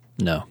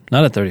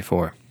 not at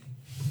 34.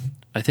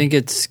 I think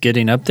it's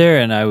getting up there,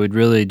 and I would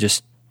really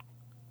just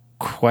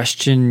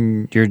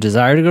question your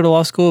desire to go to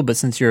law school. But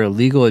since you're a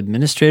legal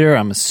administrator,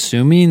 I'm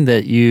assuming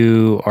that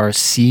you are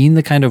seeing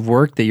the kind of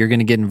work that you're going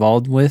to get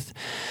involved with.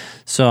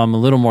 So I'm a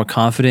little more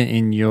confident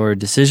in your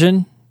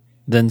decision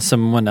than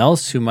someone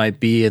else who might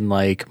be in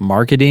like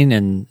marketing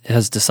and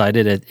has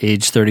decided at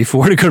age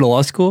 34 to go to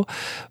law school.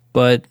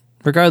 But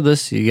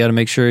regardless, you got to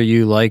make sure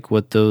you like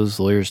what those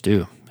lawyers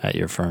do at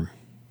your firm.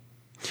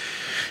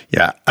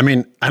 Yeah. I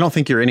mean, I don't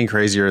think you're any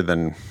crazier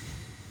than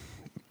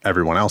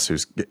everyone else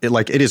who's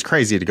like, it is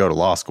crazy to go to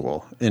law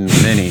school in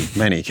many,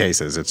 many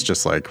cases. It's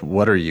just like,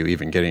 what are you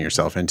even getting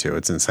yourself into?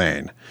 It's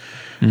insane.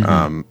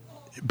 Mm-hmm.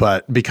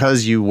 But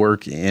because you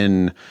work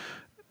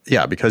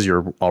because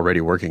you're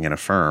already working in a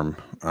firm,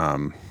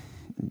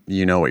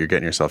 you know what you're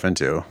getting yourself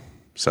into.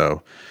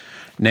 So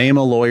name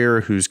a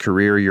lawyer whose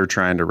career you're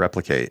trying to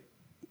replicate,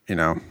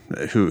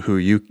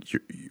 who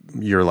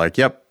you're like,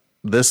 yep,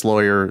 this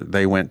lawyer,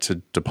 they went to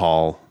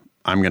DePaul.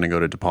 I'm going to go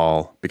to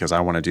DePaul because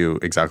I want to do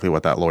exactly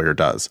what that lawyer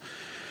does.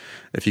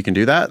 If you can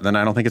do that, then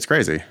I don't think it's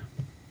crazy.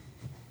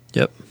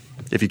 Yep.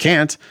 If you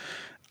can't,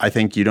 I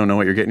think you don't know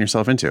what you're getting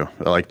yourself into.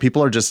 Like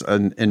people are just,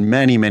 in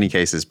many, many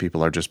cases,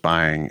 people are just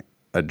buying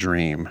a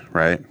dream,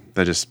 right?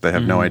 They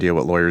have no idea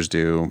what lawyers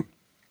do.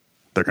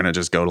 They're going to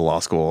just go to law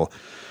school.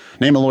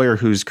 Name a lawyer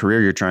whose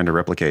career you're trying to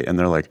replicate. And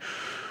they're like,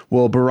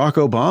 well, Barack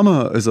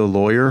Obama is a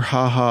lawyer.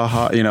 Ha, ha,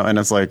 ha. And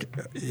it's like,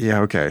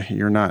 yeah, okay.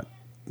 You're not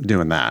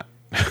doing that.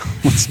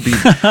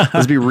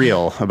 Let's be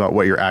real about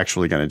what you're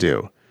actually going to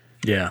do.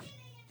 Yeah.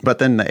 But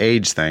then the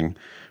age thing,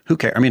 who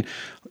cares? I mean,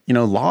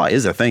 law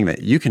is a thing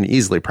that you can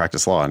easily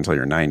practice law until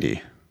you're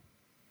 90,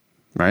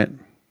 right?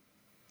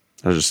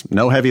 There's just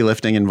no heavy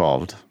lifting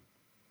involved.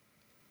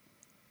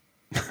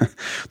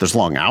 There's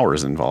long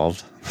hours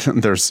involved.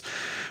 There's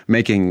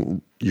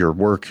making your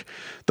work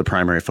the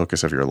primary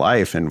focus of your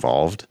life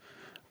involved.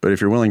 But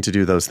if you're willing to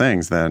do those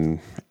things,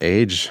 then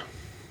age,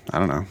 I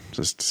don't know,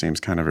 just seems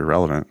kind of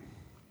irrelevant.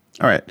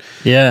 All right.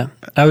 Yeah.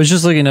 I was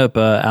just looking up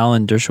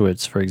Alan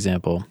Dershowitz, for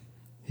example.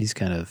 He's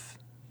kind of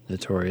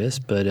notorious,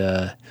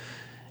 but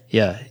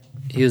yeah,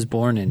 he was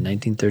born in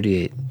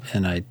 1938,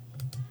 and I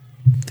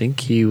think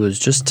he was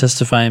just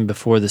testifying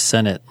before the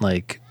Senate,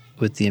 like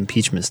with the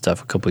impeachment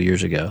stuff a couple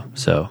years ago.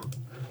 So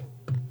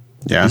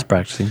yeah, he's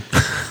practicing.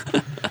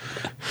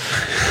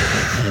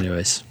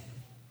 Anyways.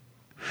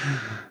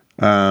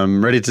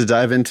 Ready to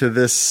dive into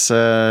this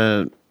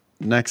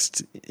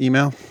next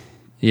email?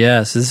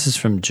 Yeah, so this is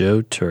from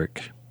Joe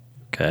Turk.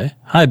 Okay.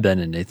 Hi, Ben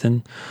and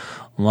Nathan.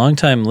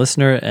 Longtime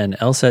listener and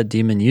LSAT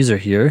Demon user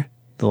here.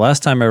 The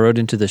last time I wrote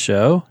into the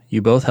show,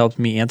 you both helped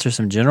me answer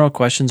some general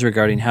questions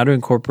regarding how to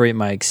incorporate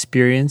my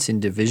experience in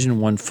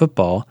Division I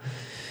football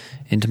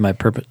into my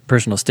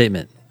personal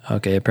statement.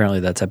 Okay,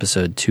 apparently that's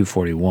episode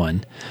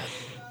 241.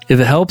 If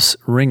it helps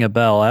ring a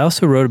bell, I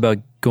also wrote about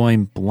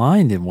going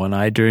blind in one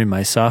eye during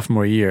my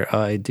sophomore year.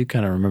 Oh, I do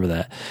kind of remember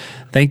that.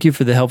 Thank you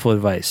for the helpful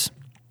advice.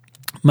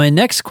 My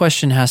next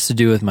question has to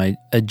do with a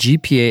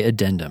GPA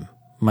addendum.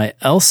 My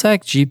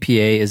LSAC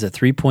GPA is a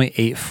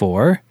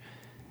 3.84.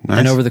 Nice.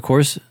 And over the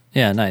course...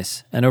 Yeah,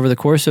 nice. And over the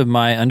course of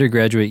my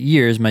undergraduate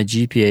years, my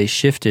GPA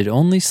shifted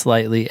only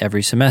slightly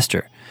every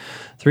semester.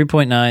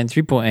 3.9,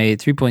 3.8,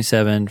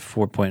 3.7,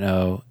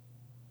 4.0,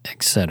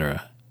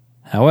 etc.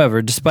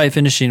 However, despite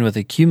finishing with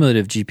a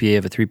cumulative GPA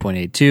of a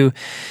 3.82,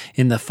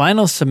 in the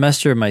final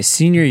semester of my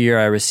senior year,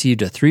 I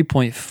received a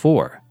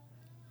 3.4.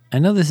 I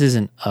know this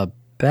isn't a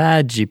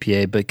bad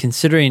GPA, but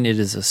considering it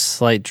is a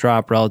slight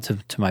drop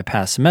relative to my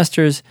past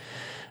semesters,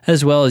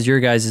 as well as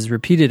your guys'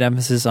 repeated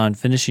emphasis on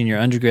finishing your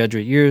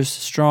undergraduate years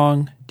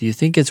strong, do you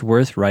think it's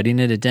worth writing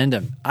an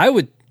addendum?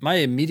 My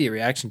immediate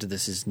reaction to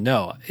this is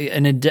no.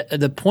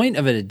 The point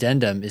of an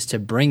addendum is to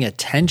bring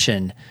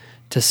attention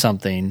to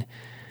something.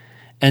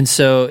 And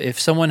so if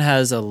someone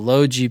has a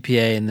low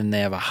GPA and then they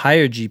have a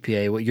higher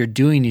GPA, what you're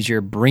doing is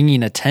you're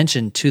bringing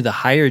attention to the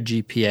higher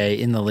GPA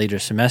in the later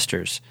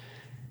semesters.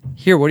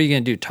 Here, what are you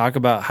going to do? Talk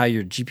about how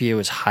your GPA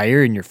was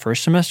higher in your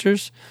first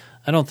semesters?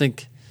 I don't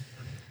think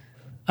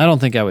I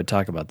would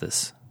talk about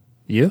this.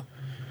 You?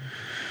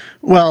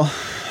 Well,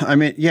 I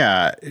mean,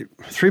 yeah,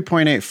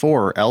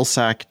 3.84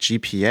 LSAC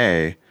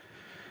GPA.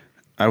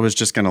 I was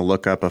just going to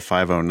look up a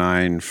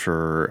 509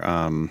 for,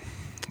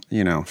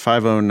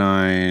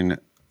 509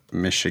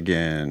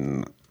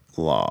 Michigan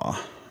law.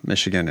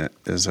 Michigan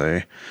is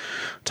a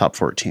top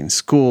 14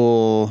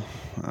 school.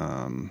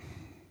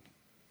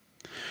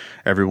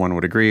 Everyone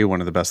would agree, one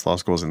of the best law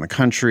schools in the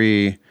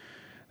country.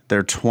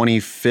 Their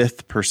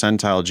 25th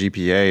percentile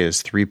GPA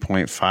is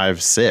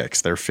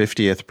 3.56. Their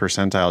 50th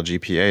percentile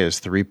GPA is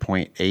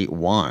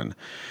 3.81.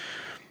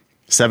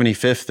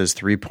 75th is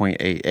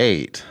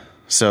 3.88.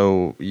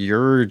 So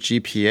your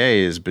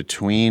GPA is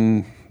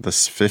between the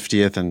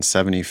 50th and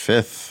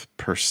 75th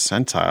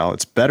percentile.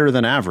 It's better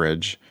than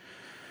average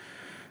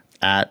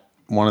at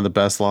one of the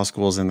best law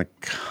schools in the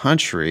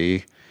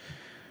country.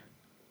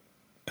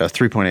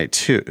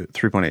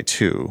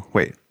 3.82.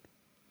 Wait.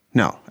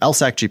 No,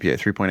 LSAC GPA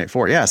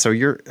 3.84. Yeah, so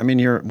you're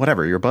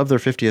above their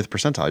 50th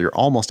percentile. You're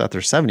almost at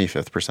their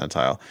 75th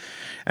percentile.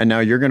 And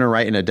now you're going to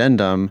write an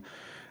addendum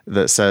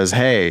that says,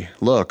 hey,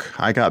 look,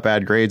 I got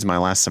bad grades my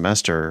last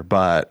semester,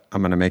 but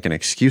I'm going to make an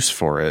excuse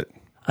for it.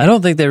 I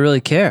don't think they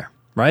really care,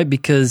 right?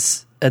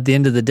 Because at the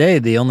end of the day,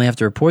 they only have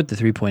to report the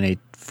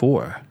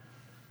 3.84.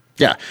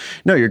 Yeah.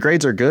 No, your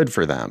grades are good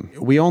for them.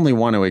 We only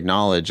want to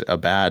acknowledge a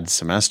bad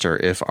semester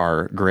if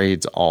our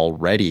grades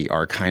already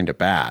are kind of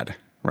bad.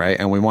 Right.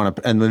 And we want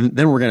to, and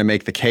then we're going to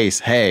make the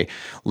case, hey,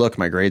 look,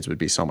 my grades would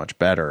be so much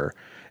better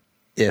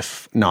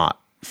if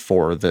not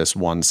for this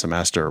one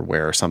semester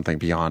where something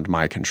beyond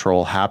my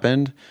control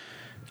happened.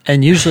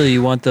 And usually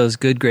you want those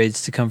good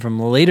grades to come from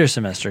a later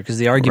semester because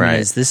the argument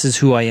is this is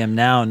who I am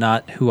now,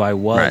 not who I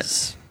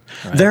was.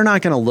 Right. They're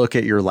not going to look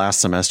at your last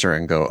semester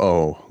and go,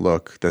 oh,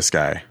 look, this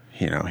guy,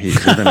 you're going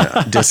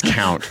to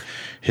discount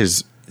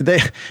his,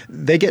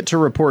 they get to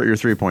report your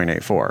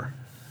 3.84.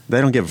 They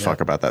don't give a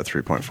fuck about that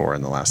 3.4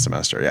 in the last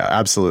semester. Yeah,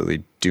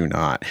 absolutely do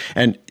not.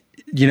 And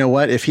you know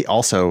what? If he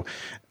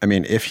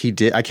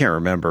did, I can't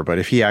remember, but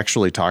if he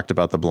actually talked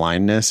about the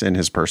blindness in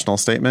his personal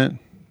statement,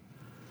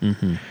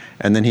 and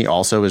then he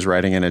also is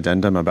writing an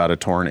addendum about a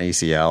torn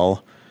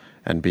ACL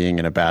and being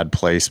in a bad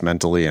place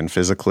mentally and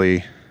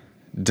physically,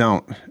 they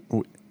don't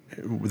want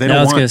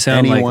going to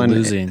sound anyone like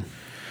losing.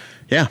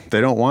 Yeah,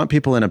 they don't want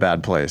people in a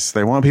bad place.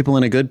 They want people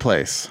in a good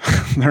place.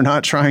 They're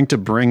not trying to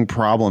bring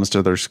problems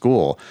to their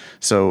school.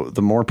 So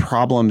the more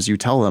problems you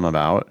tell them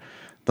about,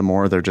 the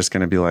more they're just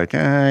going to be like,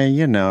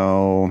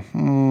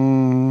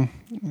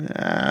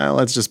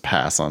 let's just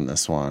pass on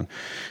this one.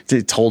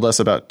 They told us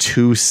about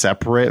 2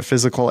 separate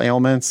physical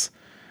ailments.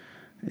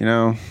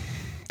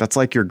 That's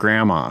like your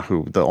grandma,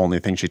 who the only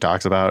thing she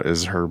talks about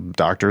is her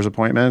doctor's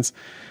appointments.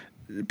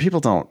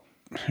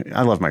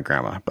 I love my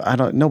grandma,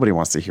 but nobody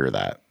wants to hear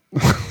that.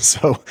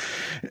 So,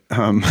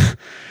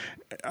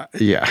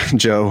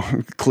 Joe,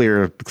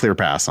 clear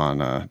pass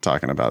on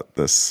talking about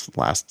this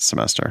last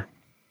semester.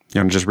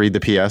 You want to just read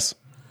the PS?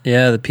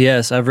 Yeah, the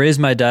PS. I've raised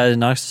my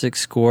diagnostic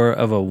score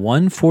of a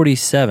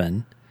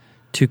 147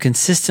 to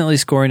consistently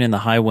scoring in the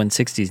high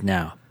 160s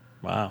now.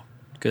 Wow,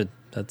 good.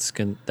 That's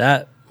good.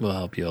 That will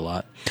help you a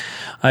lot.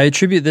 I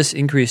attribute this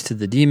increase to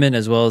the demon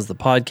as well as the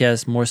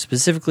podcast. More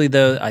specifically,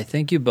 though, I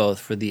thank you both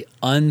for the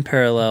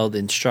unparalleled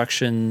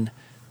instruction /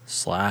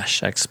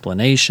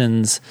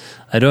 explanations.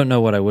 I don't know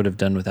what I would have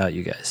done without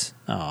you guys.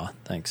 Oh,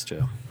 thanks,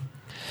 Joe.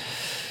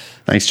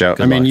 Thanks, Joe.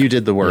 Good luck. You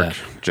did the work,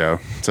 Joe.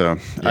 So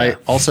I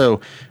also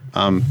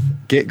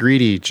get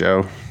greedy,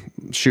 Joe.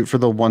 Shoot for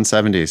the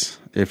 170s.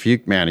 If you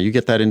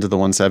get that into the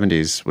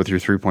 170s with your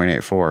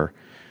 3.84,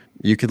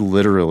 you could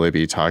literally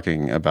be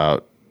talking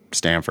about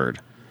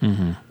Stanford.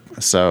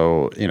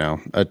 So,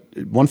 a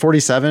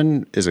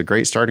 147 is a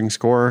great starting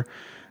score.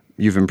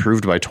 You've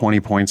improved by 20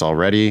 points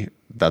already.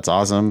 That's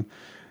awesome.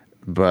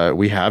 But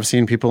we have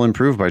seen people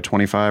improve by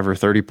 25 or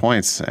 30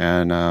 points.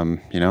 And,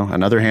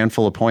 another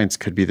handful of points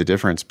could be the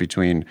difference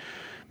between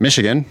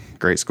Michigan,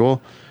 great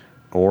school,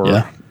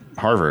 or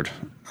Harvard.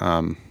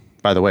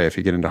 By the way, if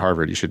you get into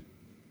Harvard, you should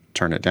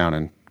turn it down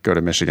and go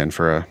to Michigan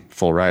for a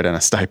full ride and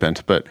a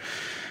stipend. But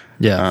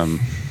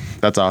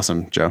that's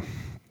awesome, Joe.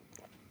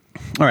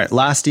 All right,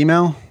 last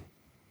email.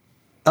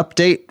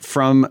 Update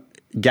from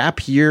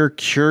Gap Year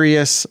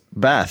Curious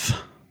Beth.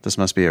 This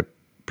must be a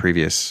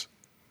previous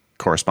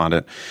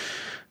correspondent.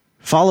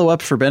 Follow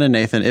up for Ben and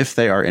Nathan if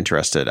they are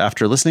interested.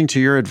 After listening to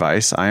your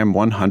advice, I am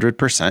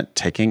 100%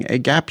 taking a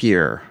gap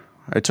year.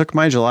 I took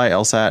my July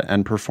LSAT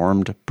and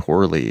performed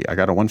poorly. I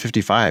got a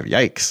 155.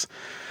 Yikes.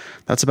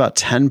 That's about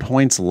 10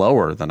 points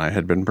lower than I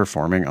had been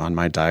performing on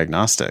my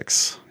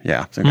diagnostics.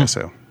 Yeah, I think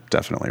so.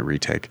 Definitely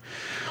retake.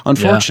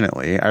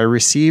 Unfortunately, I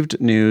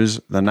received news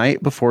the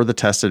night before the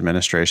test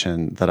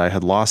administration that I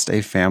had lost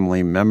a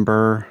family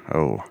member.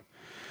 Oh,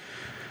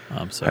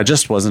 I'm sorry. I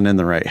just wasn't in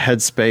the right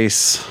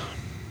headspace.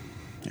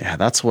 Yeah,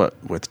 that's what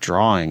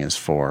withdrawing is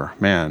for,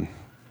 man.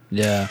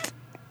 Yeah.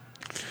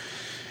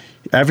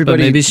 Everybody,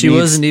 but maybe she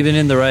wasn't even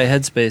in the right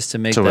headspace to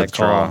make that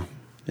withdraw. call.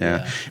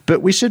 Yeah.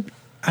 But we should,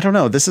 I don't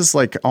know, this is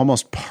like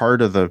almost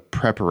part of the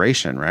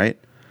preparation, right?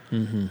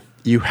 Mm-hmm.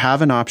 You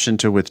have an option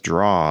to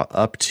withdraw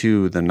up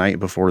to the night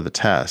before the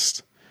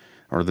test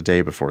or the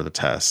day before the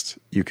test.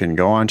 You can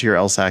go onto your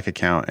LSAC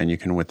account and you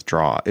can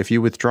withdraw. If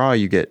you withdraw,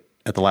 you get,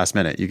 at the last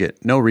minute, you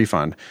get no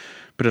refund.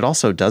 But it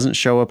also doesn't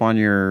show up on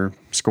your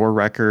score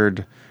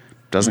record,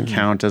 doesn't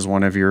count as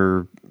one of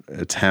your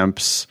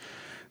attempts.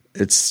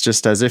 It's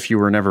just as if you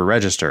were never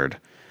registered.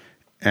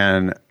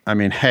 And I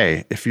mean,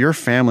 hey, if your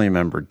family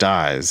member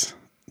dies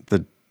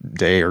the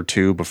day or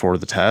two before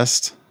the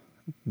test,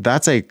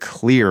 that's a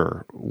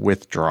clear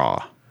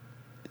withdraw.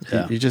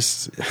 Yeah. You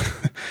just,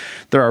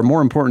 there are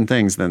more important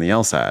things than the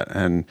LSAT.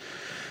 And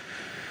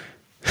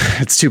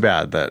it's too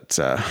bad that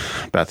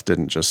Beth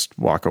didn't just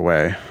walk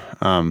away.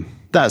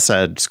 That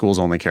said, schools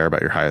only care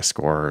about your highest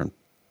score.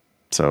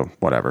 So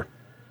whatever.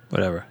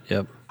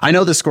 Yep. I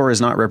know this score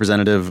is not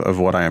representative of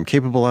what I am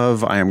capable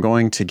of. I am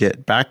going to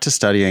get back to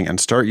studying and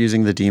start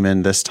using the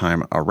demon this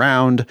time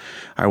around.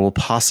 I will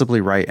possibly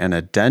write an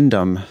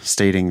addendum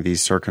stating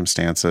these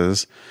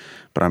circumstances,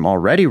 but I'm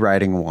already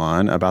writing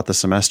one about the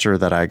semester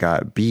that I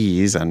got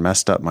B's and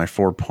messed up my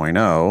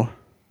 4.0.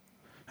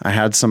 I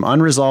had some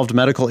unresolved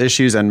medical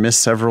issues and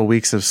missed several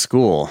weeks of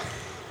school.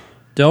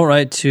 Don't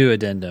write two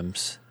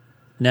addendums.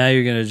 Now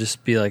you're going to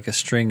just be like a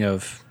string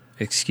of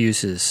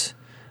excuses.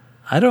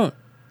 I don't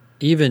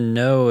even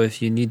know if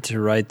you need to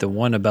write the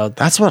one about.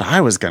 That's what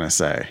I was going to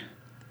say.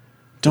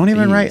 Don't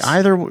write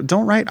either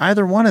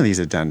one of these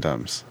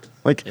addendums.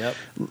 Like,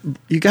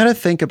 you got to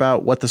think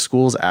about what the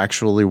schools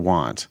actually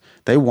want.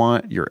 They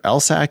want your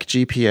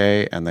LSAC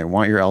GPA and they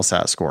want your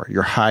LSAT score,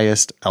 your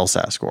highest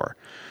LSAT score.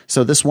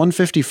 So this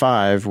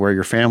 155 where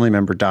your family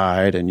member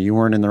died and you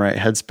weren't in the right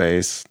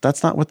headspace,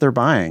 that's not what they're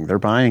buying. They're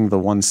buying the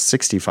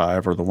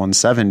 165 or the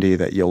 170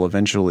 that you'll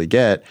eventually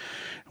get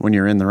when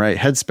you're in the right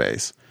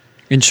headspace.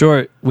 In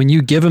short, when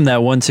you give them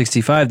that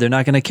 165, they're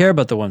not going to care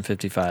about the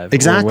 155.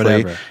 Exactly. Or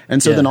whatever.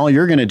 And so then all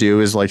you're going to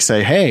do is like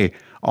say, hey,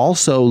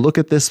 also look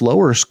at this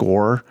lower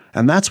score.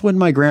 And that's when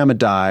my grandma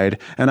died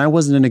and I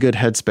wasn't in a good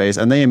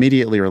headspace. And they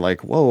immediately are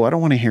like, whoa, I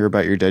don't want to hear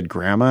about your dead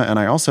grandma. And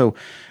I also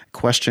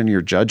question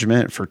your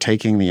judgment for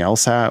taking the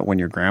LSAT when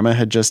your grandma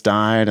had just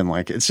died. And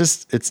like,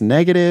 it's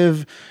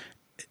negative.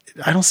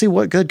 I don't see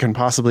what good can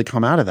possibly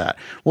come out of that.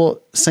 Well,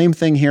 same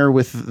thing here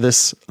with the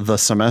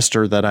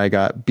semester that I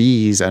got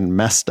B's and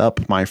messed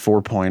up my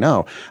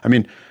 4.0. I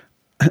mean,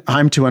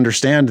 I'm to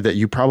understand that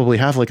you probably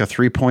have like a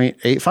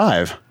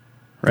 3.85,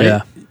 right?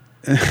 Yeah.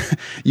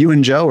 You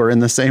and Joe are in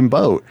the same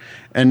boat.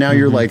 And now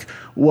you're like,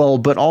 well,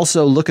 but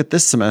also look at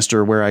this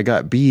semester where I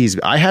got B's.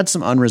 I had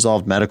some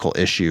unresolved medical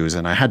issues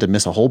and I had to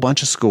miss a whole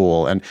bunch of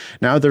school. And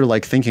now they're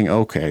like thinking,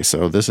 okay,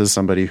 so this is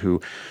somebody who,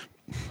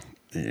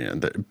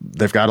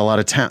 they've got a lot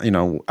of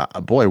talent.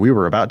 Boy, we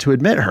were about to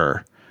admit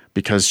her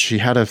because she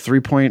had a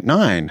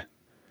 3.9.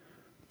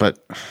 But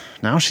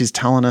now she's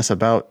telling us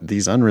about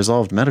these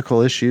unresolved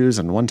medical issues.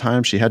 And one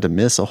time she had to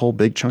miss a whole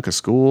big chunk of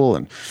school.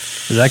 And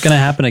is that going to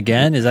happen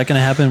again? Is that going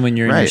to happen when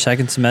you're in your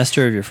second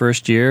semester of your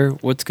first year?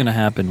 What's going to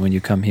happen when you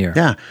come here?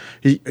 Yeah.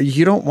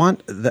 You don't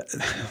want that.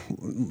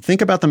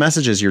 Think about the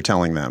messages you're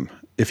telling them.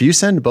 If you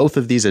send both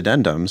of these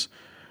addendums,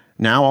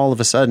 now all of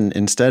a sudden,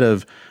 instead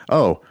of,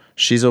 oh,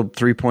 she's a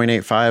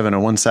 3.85 and a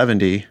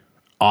 170,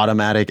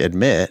 automatic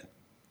admit.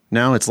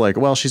 Now it's like,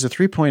 well, she's a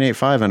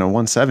 3.85 and a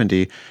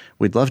 170.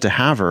 We'd love to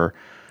have her,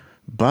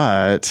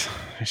 but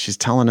she's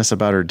telling us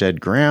about her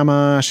dead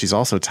grandma. She's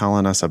also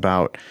telling us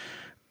about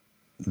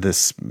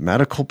this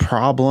medical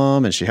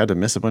problem, and she had to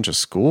miss a bunch of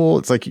school.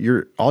 It's like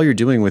all you're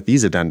doing with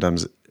these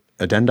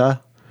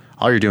addenda,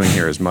 all you're doing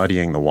here is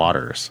muddying the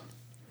waters.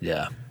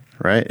 Yeah.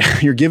 Right?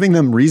 You're giving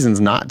them reasons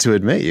not to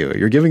admit you.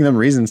 You're giving them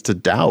reasons to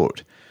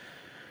doubt.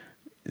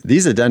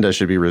 These addenda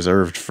should be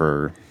reserved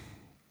for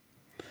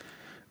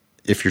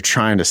if you're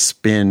trying to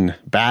spin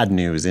bad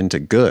news into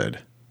good.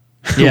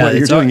 Yeah, what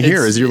you're doing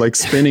here is you're like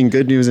spinning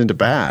good news into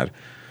bad.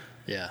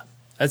 Yeah,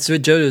 that's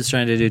what Joe was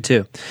trying to do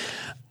too.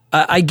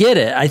 I get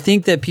it. I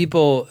think that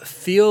people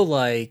feel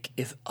like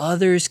if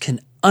others can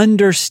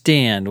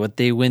understand what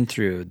they went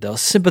through, they'll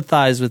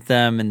sympathize with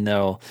them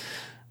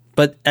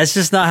but that's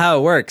just not how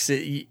it works.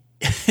 You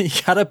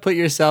got to put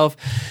yourself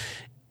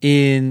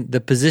in the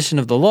position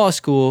of the law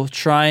school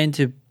trying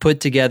to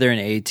put together an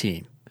A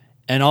team.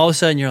 And all of a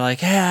sudden you're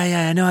like,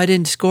 yeah, I know I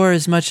didn't score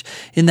as much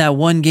in that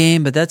one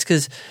game, but that's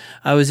because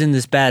I was in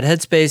this bad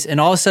headspace. And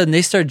all of a sudden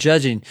they start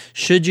judging.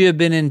 Should you have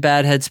been in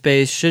bad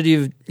headspace? Should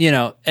you,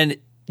 and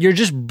you're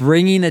just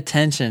bringing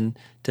attention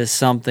to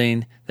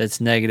something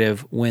that's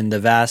negative when the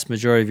vast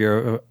majority of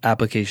your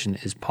application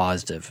is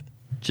positive.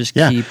 Just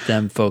keep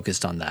them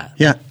focused on that.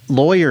 Yeah.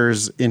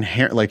 Lawyers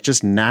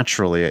just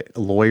naturally,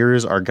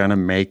 lawyers are going to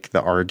make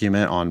the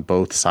argument on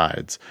both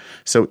sides.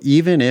 So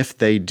even if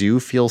they do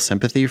feel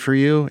sympathy for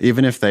you,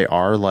 even if they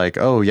are like,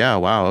 oh yeah,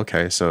 wow,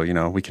 okay. So,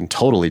 we can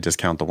totally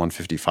discount the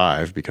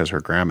 155 because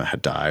her grandma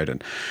had died.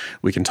 And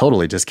we can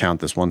totally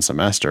discount this one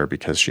semester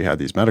because she had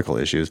these medical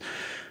issues.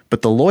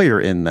 But the lawyer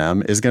in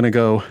them is going to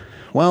go,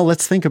 well,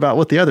 let's think about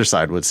what the other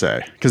side would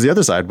say. Because the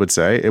other side would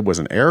say it was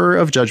an error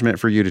of judgment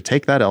for you to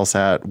take that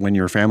LSAT when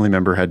your family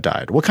member had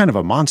died. What kind of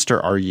a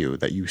monster are you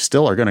that you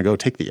still are going to go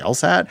take the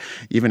LSAT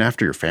even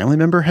after your family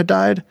member had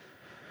died?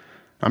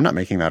 I'm not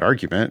making that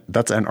argument.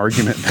 That's an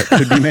argument that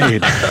could be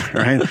made,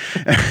 right?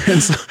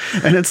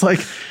 And it's like,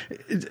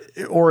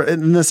 or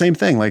in the same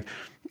thing, like,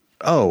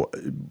 oh,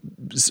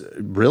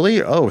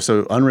 really? Oh,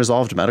 so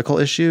unresolved medical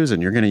issues,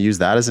 and you're going to use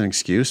that as an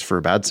excuse for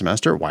a bad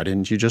semester? Why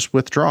didn't you just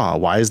withdraw?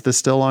 Why is this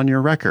still on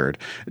your record?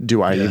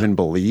 Do I even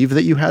believe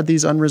that you had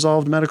these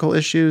unresolved medical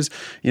issues?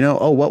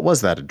 Oh, what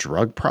was that? A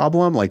drug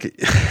problem? Like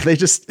they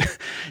just,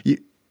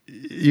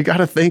 you got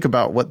to think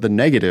about what the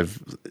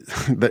negative,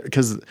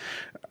 because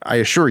I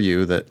assure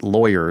you that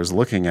lawyers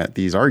looking at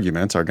these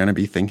arguments are going to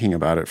be thinking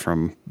about it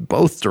from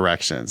both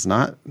directions,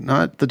 not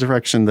the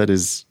direction that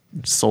is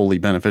solely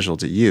beneficial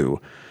to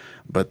you,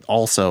 but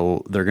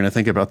also they're going to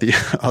think about the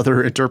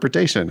other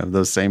interpretation of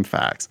those same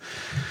facts.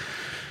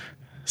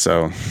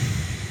 So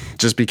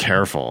just be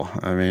careful.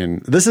 I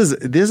mean, this is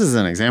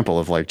an example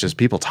of like just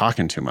people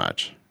talking too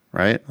much,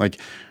 right? Like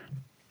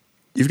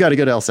you've got a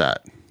good LSAT,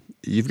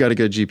 you've got a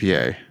good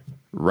GPA,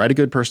 write a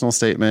good personal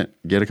statement,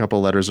 get a couple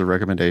letters of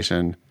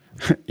recommendation,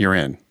 you're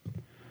in.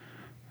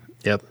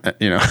 Yep.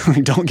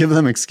 Don't give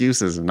them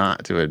excuses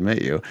not to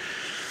admit you.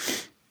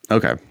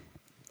 Okay.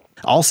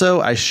 Also,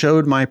 I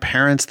showed my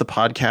parents the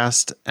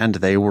podcast and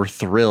they were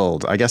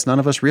thrilled. I guess none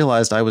of us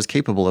realized I was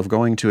capable of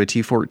going to a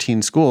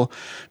T14 school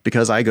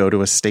because I go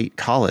to a state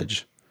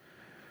college.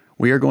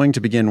 We are going to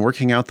begin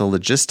working out the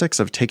logistics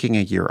of taking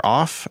a year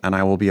off, and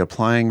I will be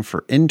applying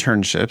for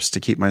internships to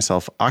keep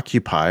myself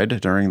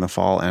occupied during the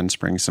fall and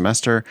spring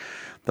semester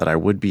that I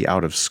would be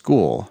out of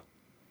school.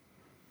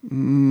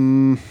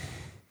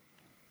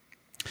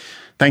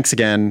 Thanks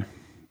again,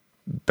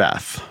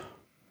 Beth.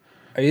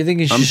 Are you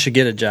thinking she should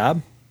get a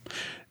job?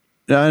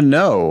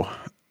 No,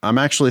 I'm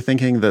actually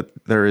thinking that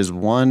there is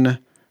one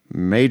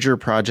major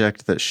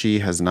project that she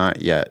has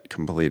not yet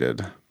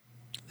completed.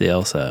 The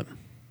LSAT.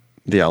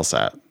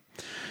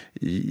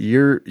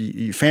 You're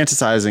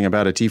fantasizing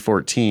about a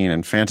T14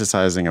 and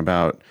fantasizing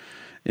about,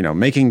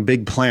 making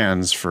big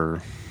plans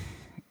for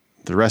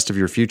the rest of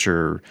your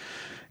future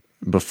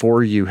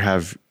before you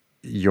have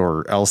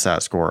your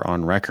LSAT score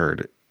on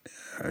record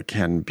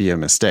can be a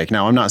mistake.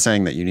 Now, I'm not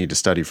saying that you need to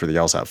study for the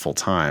LSAT full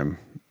time.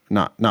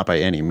 Not by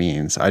any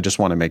means. I just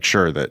want to make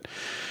sure that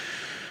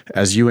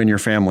as you and your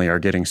family are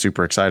getting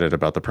super excited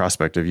about the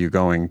prospect of you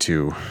going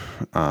to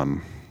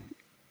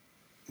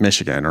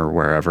Michigan or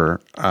wherever,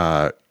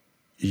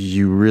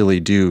 you really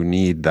do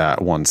need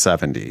that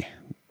 170.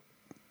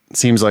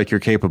 Seems like you're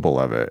capable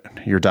of it.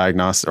 Your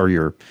diagnostic or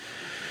your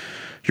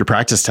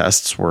practice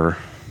tests were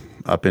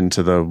up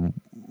into the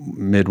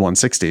mid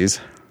 160s.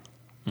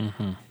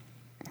 Mm-hmm.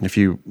 If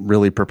you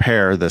really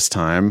prepare this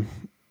time,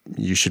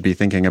 you should be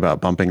thinking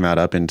about bumping that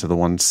up into the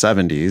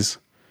 170s.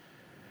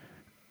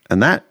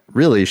 And that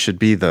really should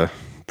be the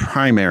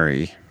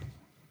primary,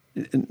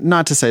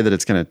 not to say that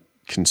it's going to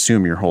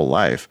consume your whole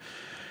life,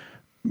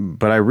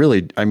 but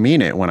I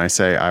mean it when I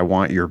say I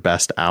want your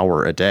best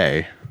hour a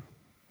day.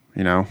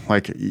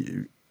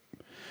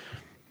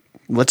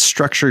 Let's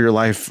structure your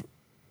life.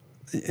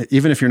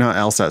 Even if you're not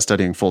LSAT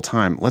studying full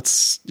time,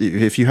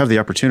 if you have the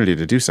opportunity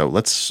to do so,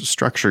 let's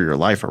structure your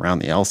life around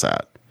the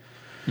LSAT.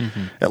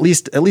 Mm-hmm. At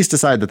least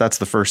decide that that's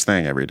the first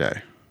thing every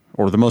day,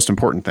 or the most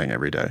important thing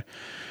every day.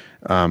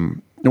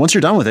 Once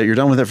you're done with it, you're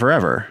done with it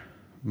forever.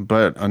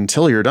 But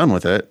until you're done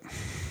with it,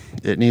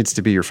 it needs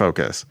to be your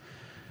focus.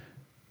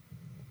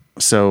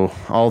 So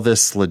all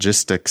this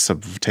logistics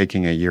of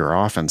taking a year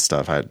off and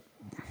stuff, I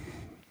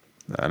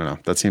don't know.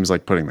 That seems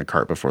like putting the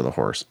cart before the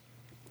horse.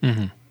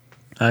 Mm-hmm.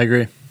 I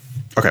agree.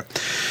 Okay.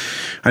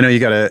 I know you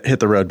got to hit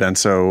the road, Ben,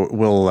 so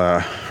we'll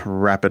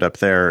wrap it up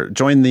there.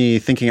 Join the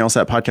Thinking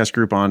LSAT podcast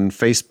group on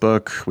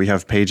Facebook. We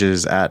have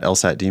pages at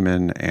LSAT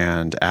Demon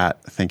and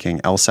at Thinking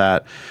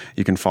LSAT.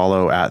 You can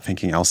follow at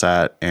Thinking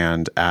LSAT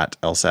and at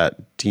LSAT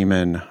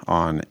Demon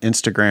on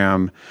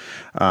Instagram.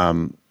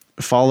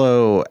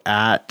 Follow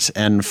at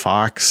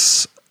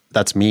NFox.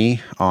 That's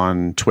me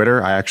on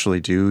Twitter. I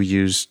actually do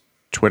use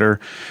Twitter.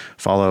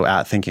 Follow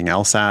at Thinking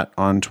LSAT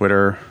on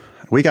Twitter.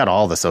 We got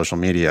all the social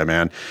media,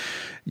 man.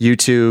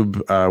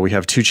 YouTube, we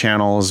have 2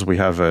 channels. We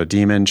have a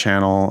Demon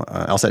channel,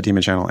 LSAT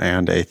Demon channel,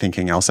 and a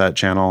Thinking LSAT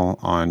channel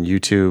on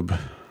YouTube.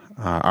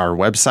 Our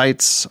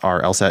websites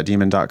are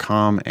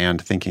lsatdemon.com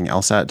and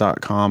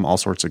thinkinglsat.com. All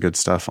sorts of good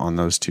stuff on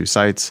those 2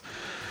 sites.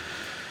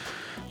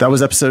 That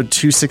was episode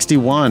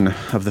 261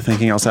 of the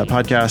Thinking LSAT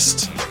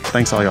podcast.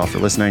 Thanks all y'all for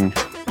listening.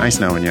 Nice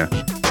knowing you.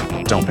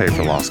 Don't pay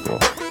for law school.